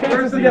like my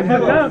chances to get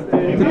fucked up.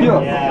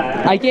 Tequila.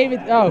 I gave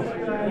it, oh.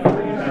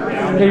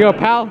 There you go,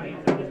 pal.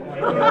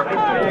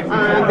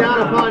 I'm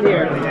down upon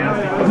here. I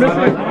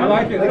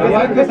like it. I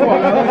like this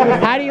one.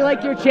 How do you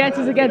like your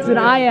chances against an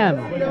IM?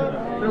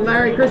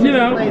 Larry Christian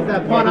plays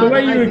that fun the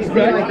way you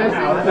expect. like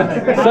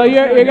this. So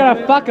you're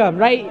gonna fuck him,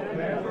 right?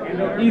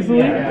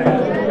 Easily.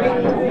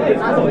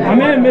 I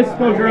may have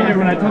misspoke earlier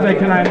when I told I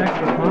can I have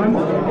extra funds.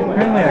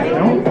 Apparently I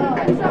don't.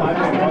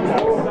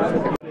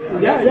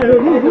 Yeah.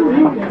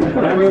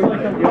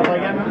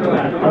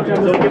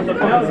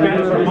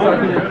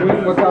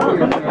 What's happening?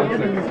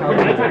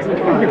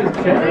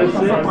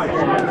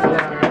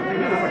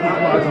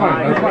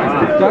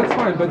 That's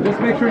fine, but just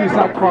make sure you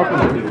sack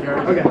properly.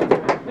 Okay.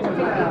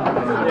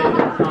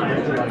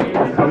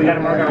 We got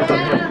to mark out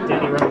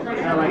Danny Rose. Oh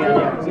my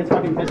god, he gets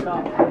fucking pissed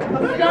off.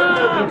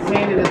 Stop!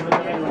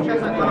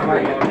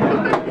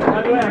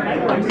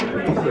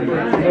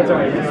 That's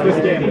alright, it's Swiss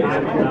game.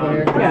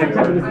 Yeah,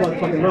 except for this one's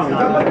fucking wrong. No,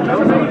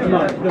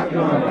 that's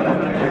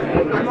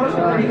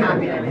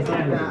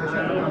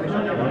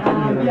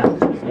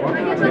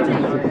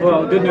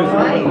well, good news. I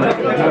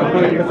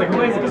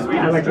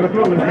like to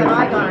approve.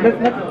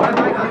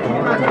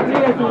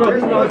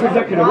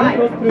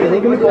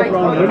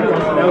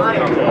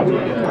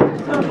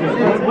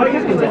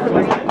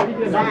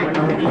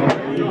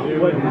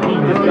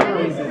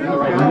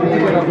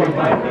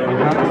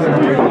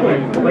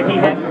 Like he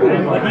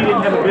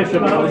didn't have a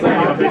bishop, I was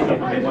like a bishop.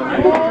 Oh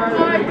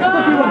my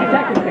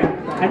god!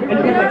 I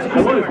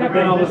was, but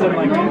then all of a sudden,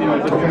 like, you know, it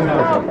just turns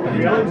out.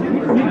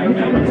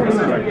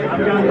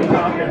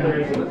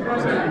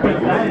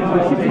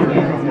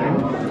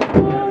 Oh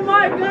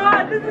my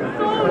god, this is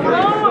so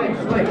wrong!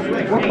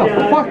 What the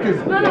fuck is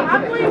this? No,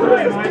 I'm playing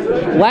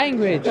this.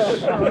 Language.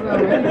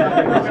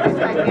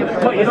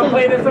 What, you don't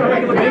play this on a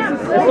regular basis?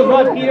 This is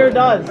what Peter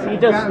does. He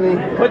just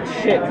puts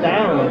shit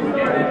down.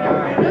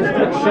 Just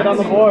puts shit on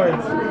the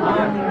boards.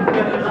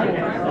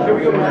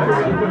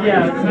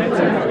 Yeah, it's nice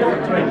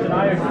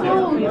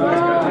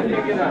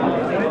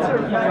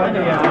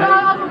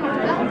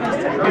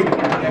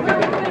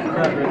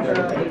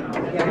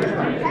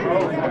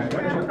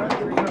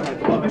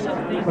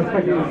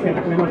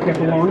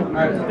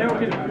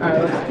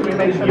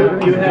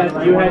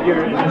You had your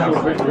initial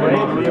written, right?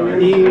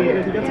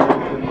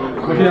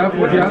 What do you have?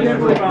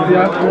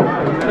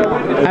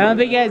 I don't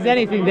think he has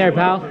anything there,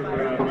 pal.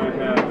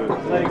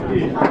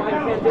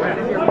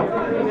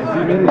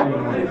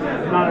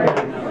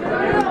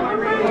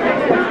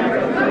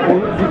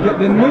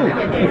 Then move.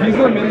 If he's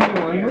going to make you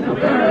one,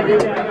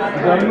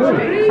 move.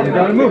 You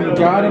gotta move. You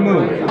gotta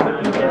move.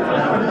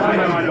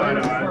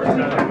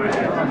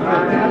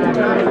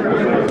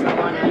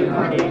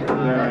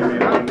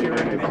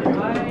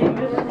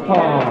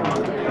 pawn.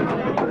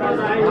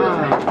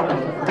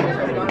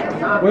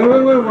 Wait,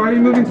 why are you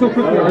moving so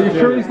quickly? Are you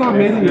sure he's not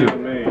mating you?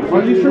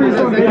 Are you sure he's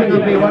not mating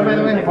you?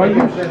 Are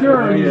you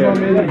sure he's not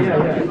mating you?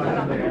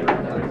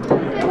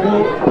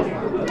 Well,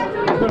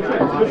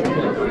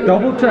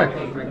 double check.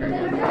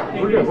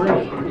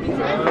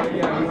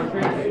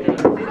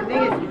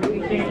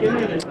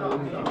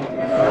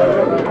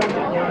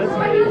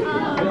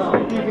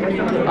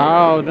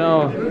 Oh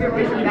no,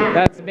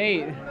 that's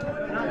mate.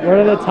 What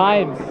are the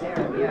times?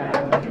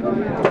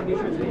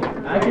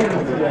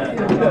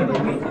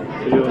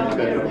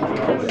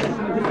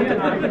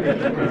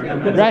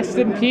 Rest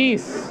in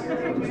peace.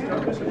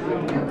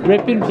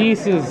 Rip in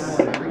pieces.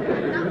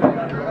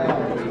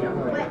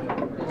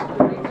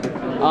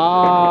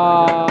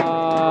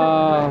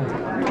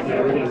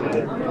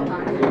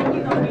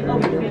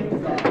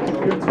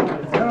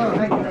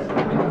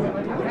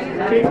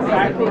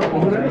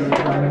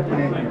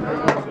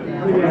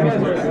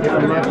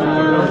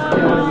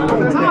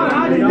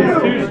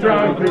 Too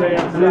strong for that.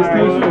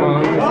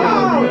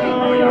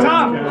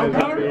 Tom, I'm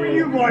coming for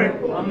you, boy.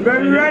 I'm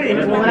very ready.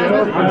 Next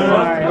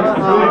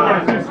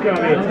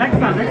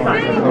time.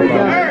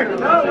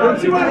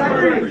 Don't you want to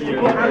hurry?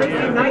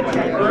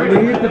 We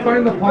need to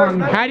find the pawn.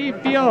 How do you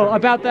feel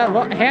about that,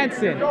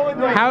 Hanson?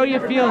 How are you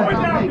feeling?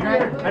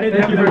 I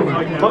didn't have your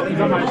buttons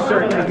on my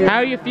shirt. How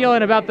are you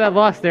feeling about that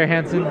loss there,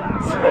 Hanson?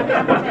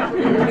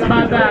 It's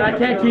my bad. I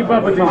can't keep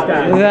up with these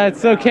guys.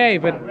 That's okay,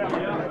 but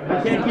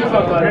I can't keep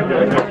up with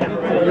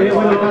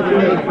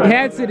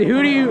Hanson,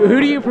 who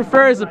do you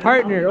prefer as a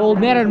partner, Old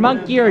Man and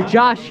Monkey or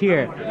Josh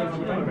here?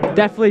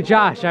 Definitely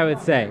Josh, I would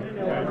say.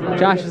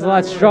 Josh is a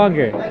lot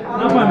stronger.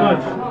 Not by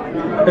much.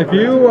 If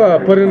you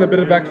put in a bit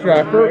of extra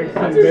effort,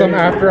 some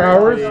after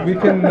hours, we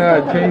can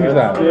change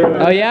that.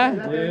 Oh yeah?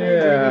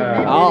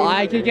 Yeah.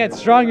 I can get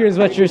stronger is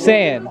what you're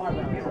saying.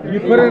 You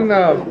put in,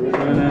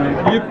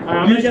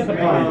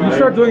 you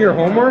start doing your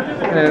homework,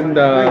 and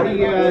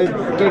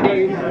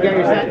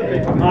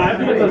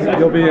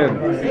you'll be in.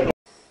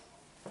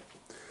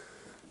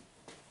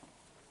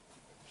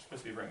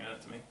 Supposed to be bringing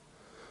it to me.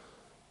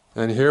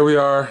 And here we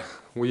are.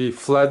 We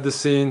fled the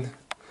scene.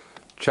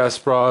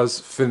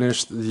 Chessbrah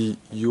finished the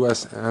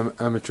U.S.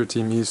 Amateur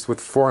Team East with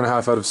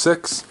 4.5 out of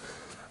 6.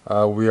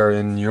 We are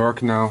in New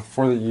York now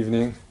for the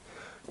evening.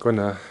 Going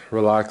to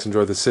relax,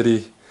 enjoy the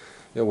city.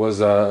 It was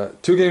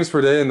 2 games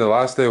per day, and the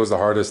last day was the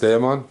hardest day,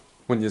 Amon,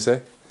 wouldn't you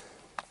say?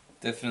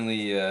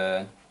 Definitely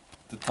the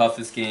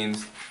toughest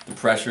games, the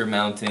pressure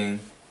mounting.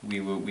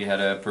 We had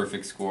a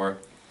perfect score.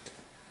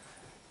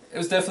 It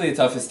was definitely the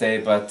toughest day,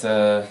 but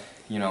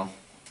you know,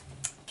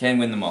 can't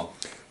win them all.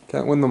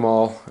 Can't win them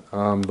all,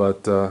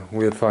 but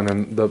we had fun,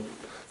 and the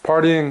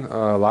partying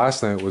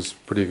last night was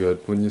pretty good,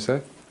 wouldn't you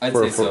say? I'd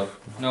say so.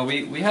 No,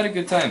 we had a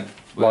good time.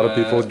 A lot of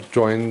people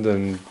joined,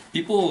 and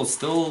people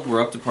still were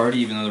up to party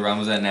even though the round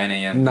was at 9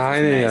 a.m.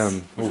 9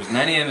 a.m. Nice.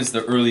 9 a.m. is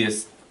the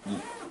earliest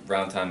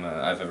round time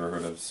I've ever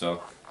heard of.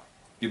 So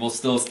people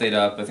still stayed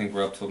up. I think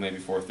we're up till maybe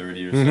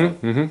 4:30 or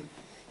so.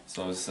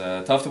 So it was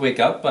tough to wake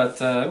up, but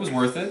it was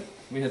worth it.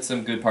 We had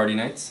some good party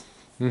nights.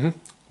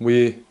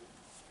 We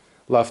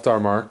left our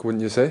mark,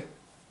 wouldn't you say?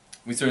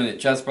 We certainly,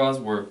 Chessbrah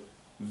were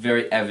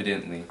very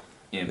evidently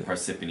in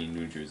Parsippany,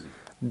 New Jersey.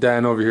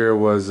 Dan over here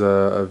was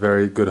a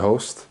very good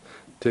host,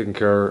 taking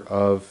care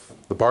of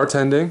the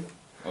bartending.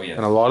 Oh yes.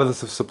 And a lot of the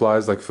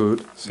supplies like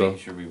food. So making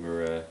sure we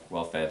were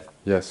well fed.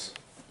 Yes,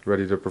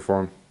 ready to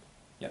perform.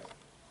 Yeah.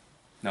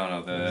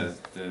 No,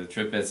 the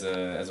trip as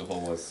a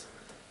whole was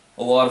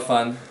a lot of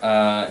fun.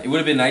 It would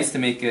have been nice to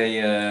make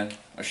a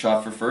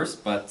shot for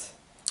first, but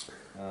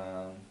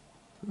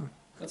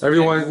that's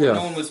everyone, okay. yeah.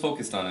 No one was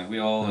focused on it. We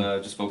all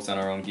just focused on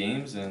our own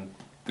games and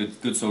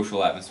good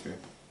social atmosphere.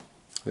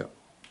 Yeah.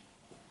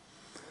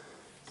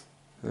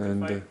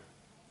 And yeah,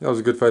 it was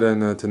a good fight,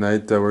 and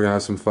tonight we're gonna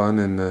have some fun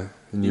in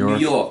New York.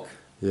 New York.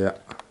 Yeah.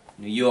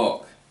 New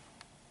York.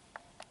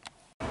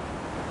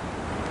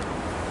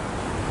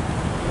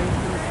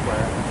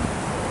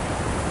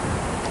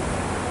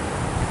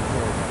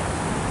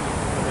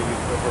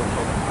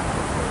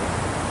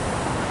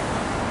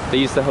 They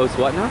used to host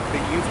what now?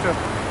 They used to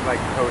like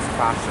host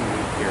Fashion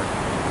Week here.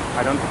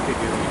 I don't think they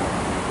do anymore.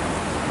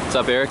 What's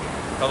up, Eric?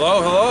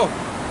 Hello.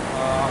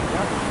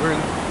 Yeah, we're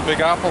in Big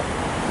Apple.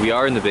 We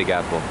are in the Big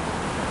Apple.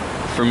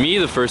 For me,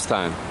 the first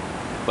time,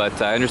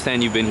 but I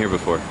understand you've been here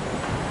before.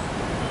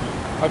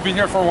 I've been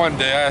here for one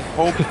day. I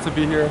hope to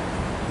be here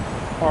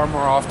far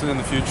more often in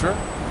the future.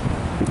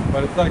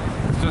 But it's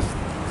just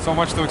so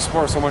much to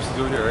explore, so much to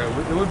do here.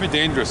 It would be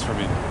dangerous for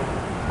me.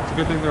 It's a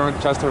good thing there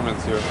aren't chess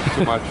tournaments here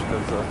too much,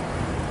 because I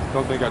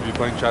don't think I'd be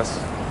playing chess.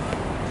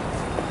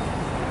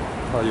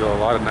 Tell you a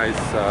lot of nice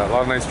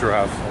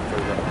giraffes. I'll tell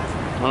you that.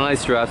 A lot of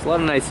nice giraffes, a lot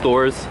of nice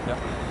stores. Yeah.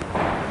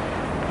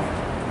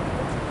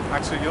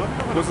 Actually, you look a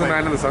little. Who's the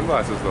man in the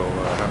sunglasses, though,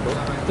 Handel?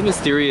 The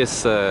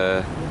mysterious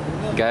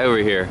guy over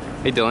here.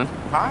 Hey, Dylan.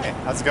 Hi,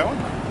 how's it going?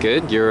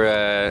 Good.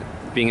 You're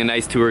being a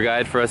nice tour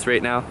guide for us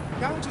right now.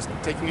 Yeah, I'm just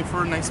taking you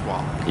for a nice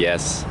walk.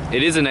 Yes,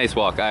 it is a nice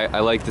walk.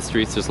 I like the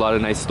streets. There's a lot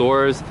of nice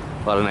stores,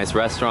 a lot of nice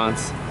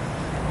restaurants.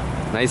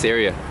 Nice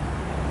area.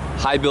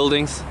 High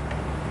buildings,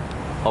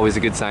 always a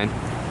good sign.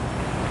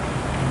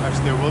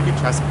 Actually, there will be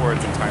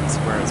chessboards in Times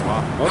Square as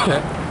well.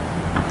 Okay.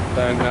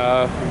 Then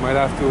we might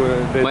have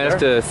to. Might have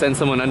to send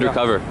someone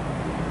undercover.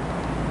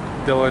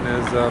 Yeah. Dylan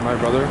is my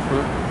brother.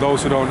 For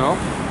those who don't know.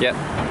 Yeah.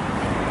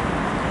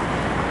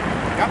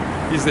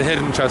 He's the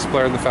hidden chess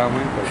player in the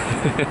family, but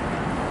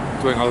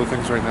doing other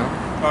things right now.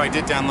 Oh, I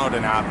did download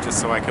an app just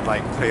so I could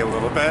like play a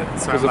little bit.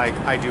 So I'm like,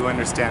 I do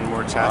understand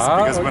more chess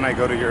because when I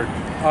go to your,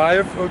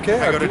 I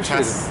go to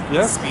chess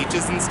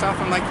speeches and stuff.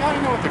 I'm like, yeah,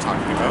 I know what they're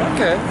talking about.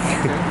 Okay.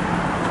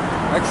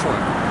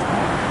 Excellent.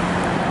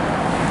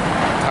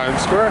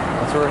 Times Square.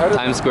 That's where we're headed.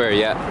 Times Square,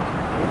 yeah.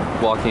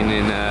 Walking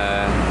in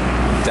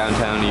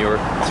downtown New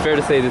York. It's fair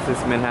to say this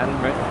is Manhattan,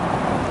 right?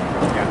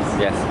 Yes.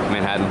 Yes,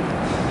 Manhattan.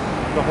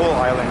 The whole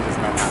island is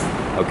Manhattan.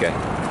 Okay.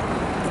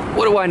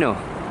 What do I know?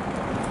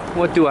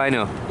 What do I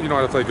know? You know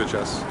how to play good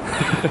chess.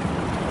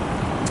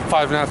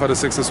 5.5 out of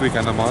 6 this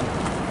weekend, I'm on.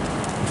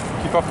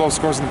 Keep up those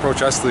scores in the Pro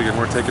Chess League and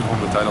we're taking home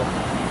the title.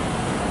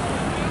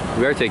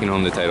 We are taking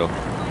home the title.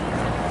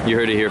 You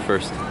heard it here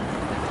first.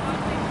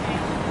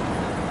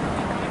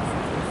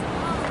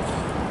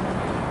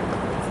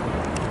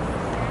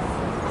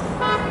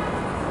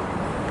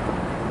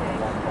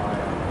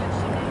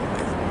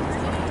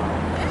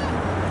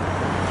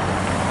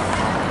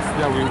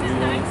 Yeah, we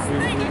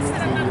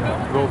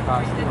drove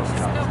past the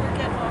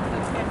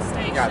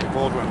Yeah, the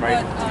gold one,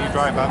 right? Did you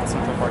drive up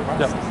Central Park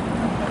West? Yeah.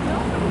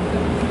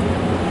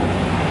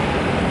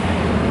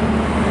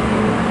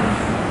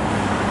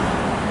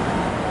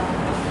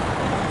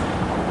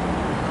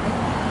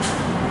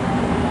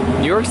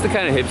 New York's the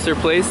kind of hipster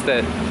place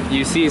that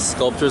you see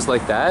sculptures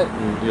like that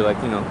and you're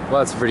like, you know, well,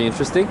 that's pretty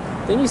interesting.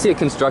 Then you see a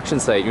construction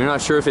site. You're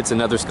not sure if it's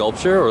another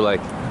sculpture or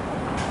like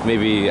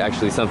maybe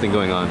actually something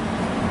going on.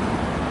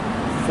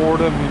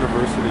 Fordham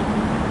University.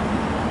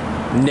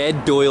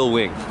 Ned Doyle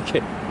wing.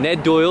 Okay.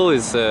 Ned Doyle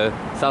is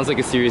sounds like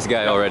a serious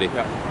guy already.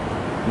 Yeah.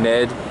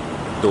 Ned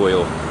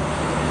Doyle.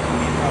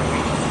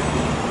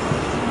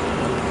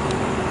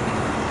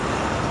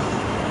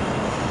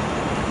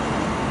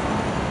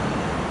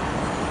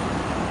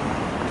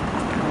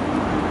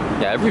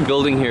 Yeah, every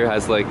building here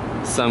has like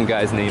some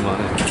guy's name on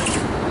it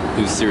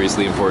who's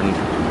seriously important.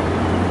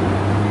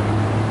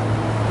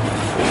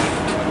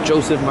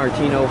 Joseph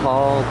Martino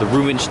Hall, the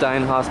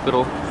Rubenstein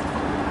Hospital.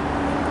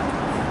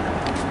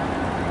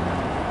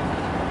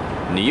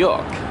 New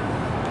York.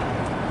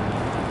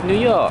 New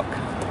York.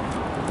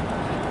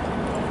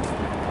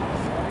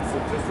 So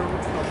just over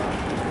to the left,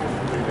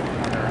 the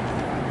corner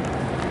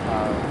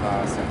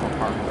of Central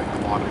Park, like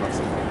the bottom of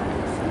Central Park.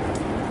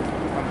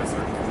 On this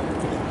circle.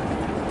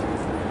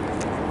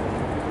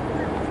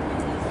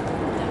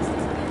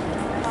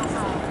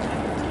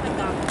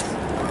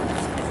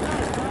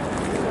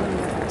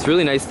 It's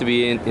really nice to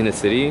be in a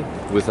city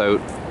without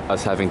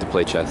us having to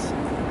play chess.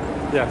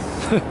 Yes.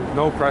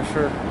 No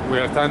pressure. We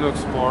have time to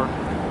explore.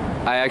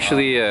 I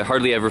actually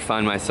hardly ever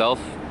find myself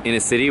in a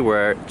city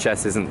where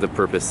chess isn't the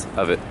purpose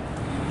of it.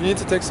 You need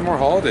to take some more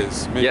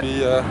holidays.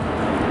 Maybe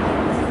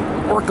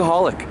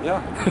workaholic.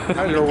 Yeah.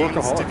 You're a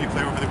workaholic. Did you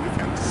play over the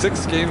weekend?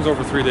 6 games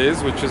over 3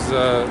 days, which is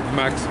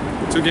max.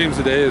 2 games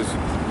a day is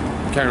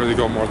can't really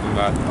go more than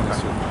that.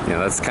 Okay. Yeah,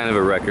 that's kind of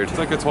a record. It's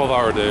like a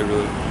 12-hour day,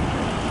 really.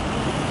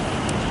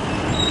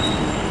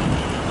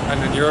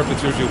 And in Europe,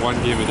 it's usually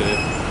 1 game a day.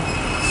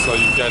 So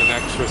you get an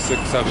extra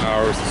 6-7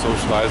 hours to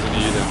socialize and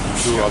eat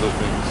and do other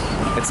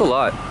things. It's a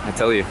lot, I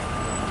tell you.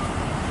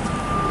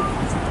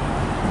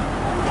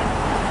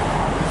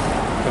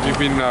 Have you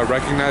been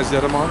recognized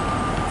yet, Amon?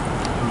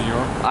 In New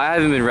York? I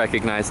haven't been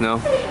recognized, no.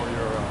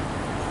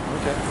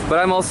 Okay. But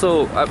I'm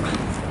also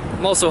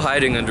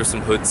hiding under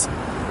some hoods.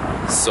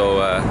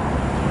 So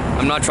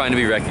I'm not trying to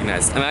be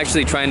recognized. I'm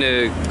actually trying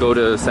to go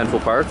to Central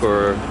Park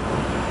or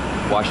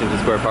Washington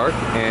Square Park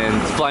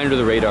and fly under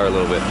the radar a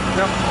little bit.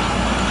 Yep.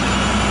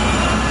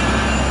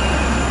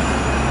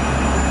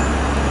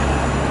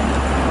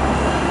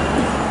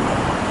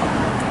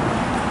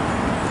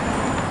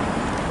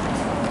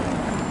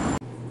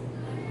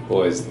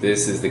 Boys,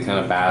 this is the kind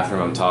of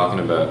bathroom I'm talking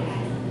about.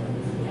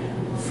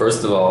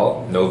 First of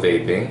all, no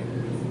vaping.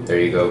 There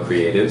you go,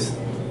 creatives.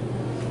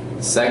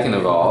 Second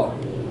of all,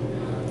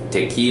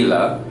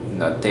 tequila,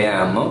 no te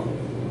amo.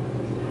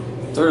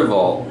 Third of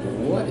all,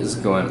 what is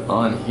going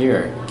on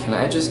here? Can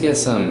I just get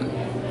some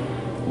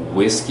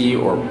whiskey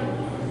or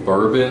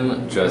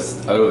bourbon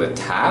just out of the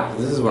tap?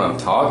 This is what I'm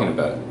talking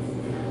about.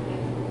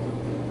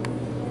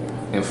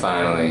 And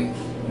finally,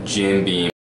 Jim Beam.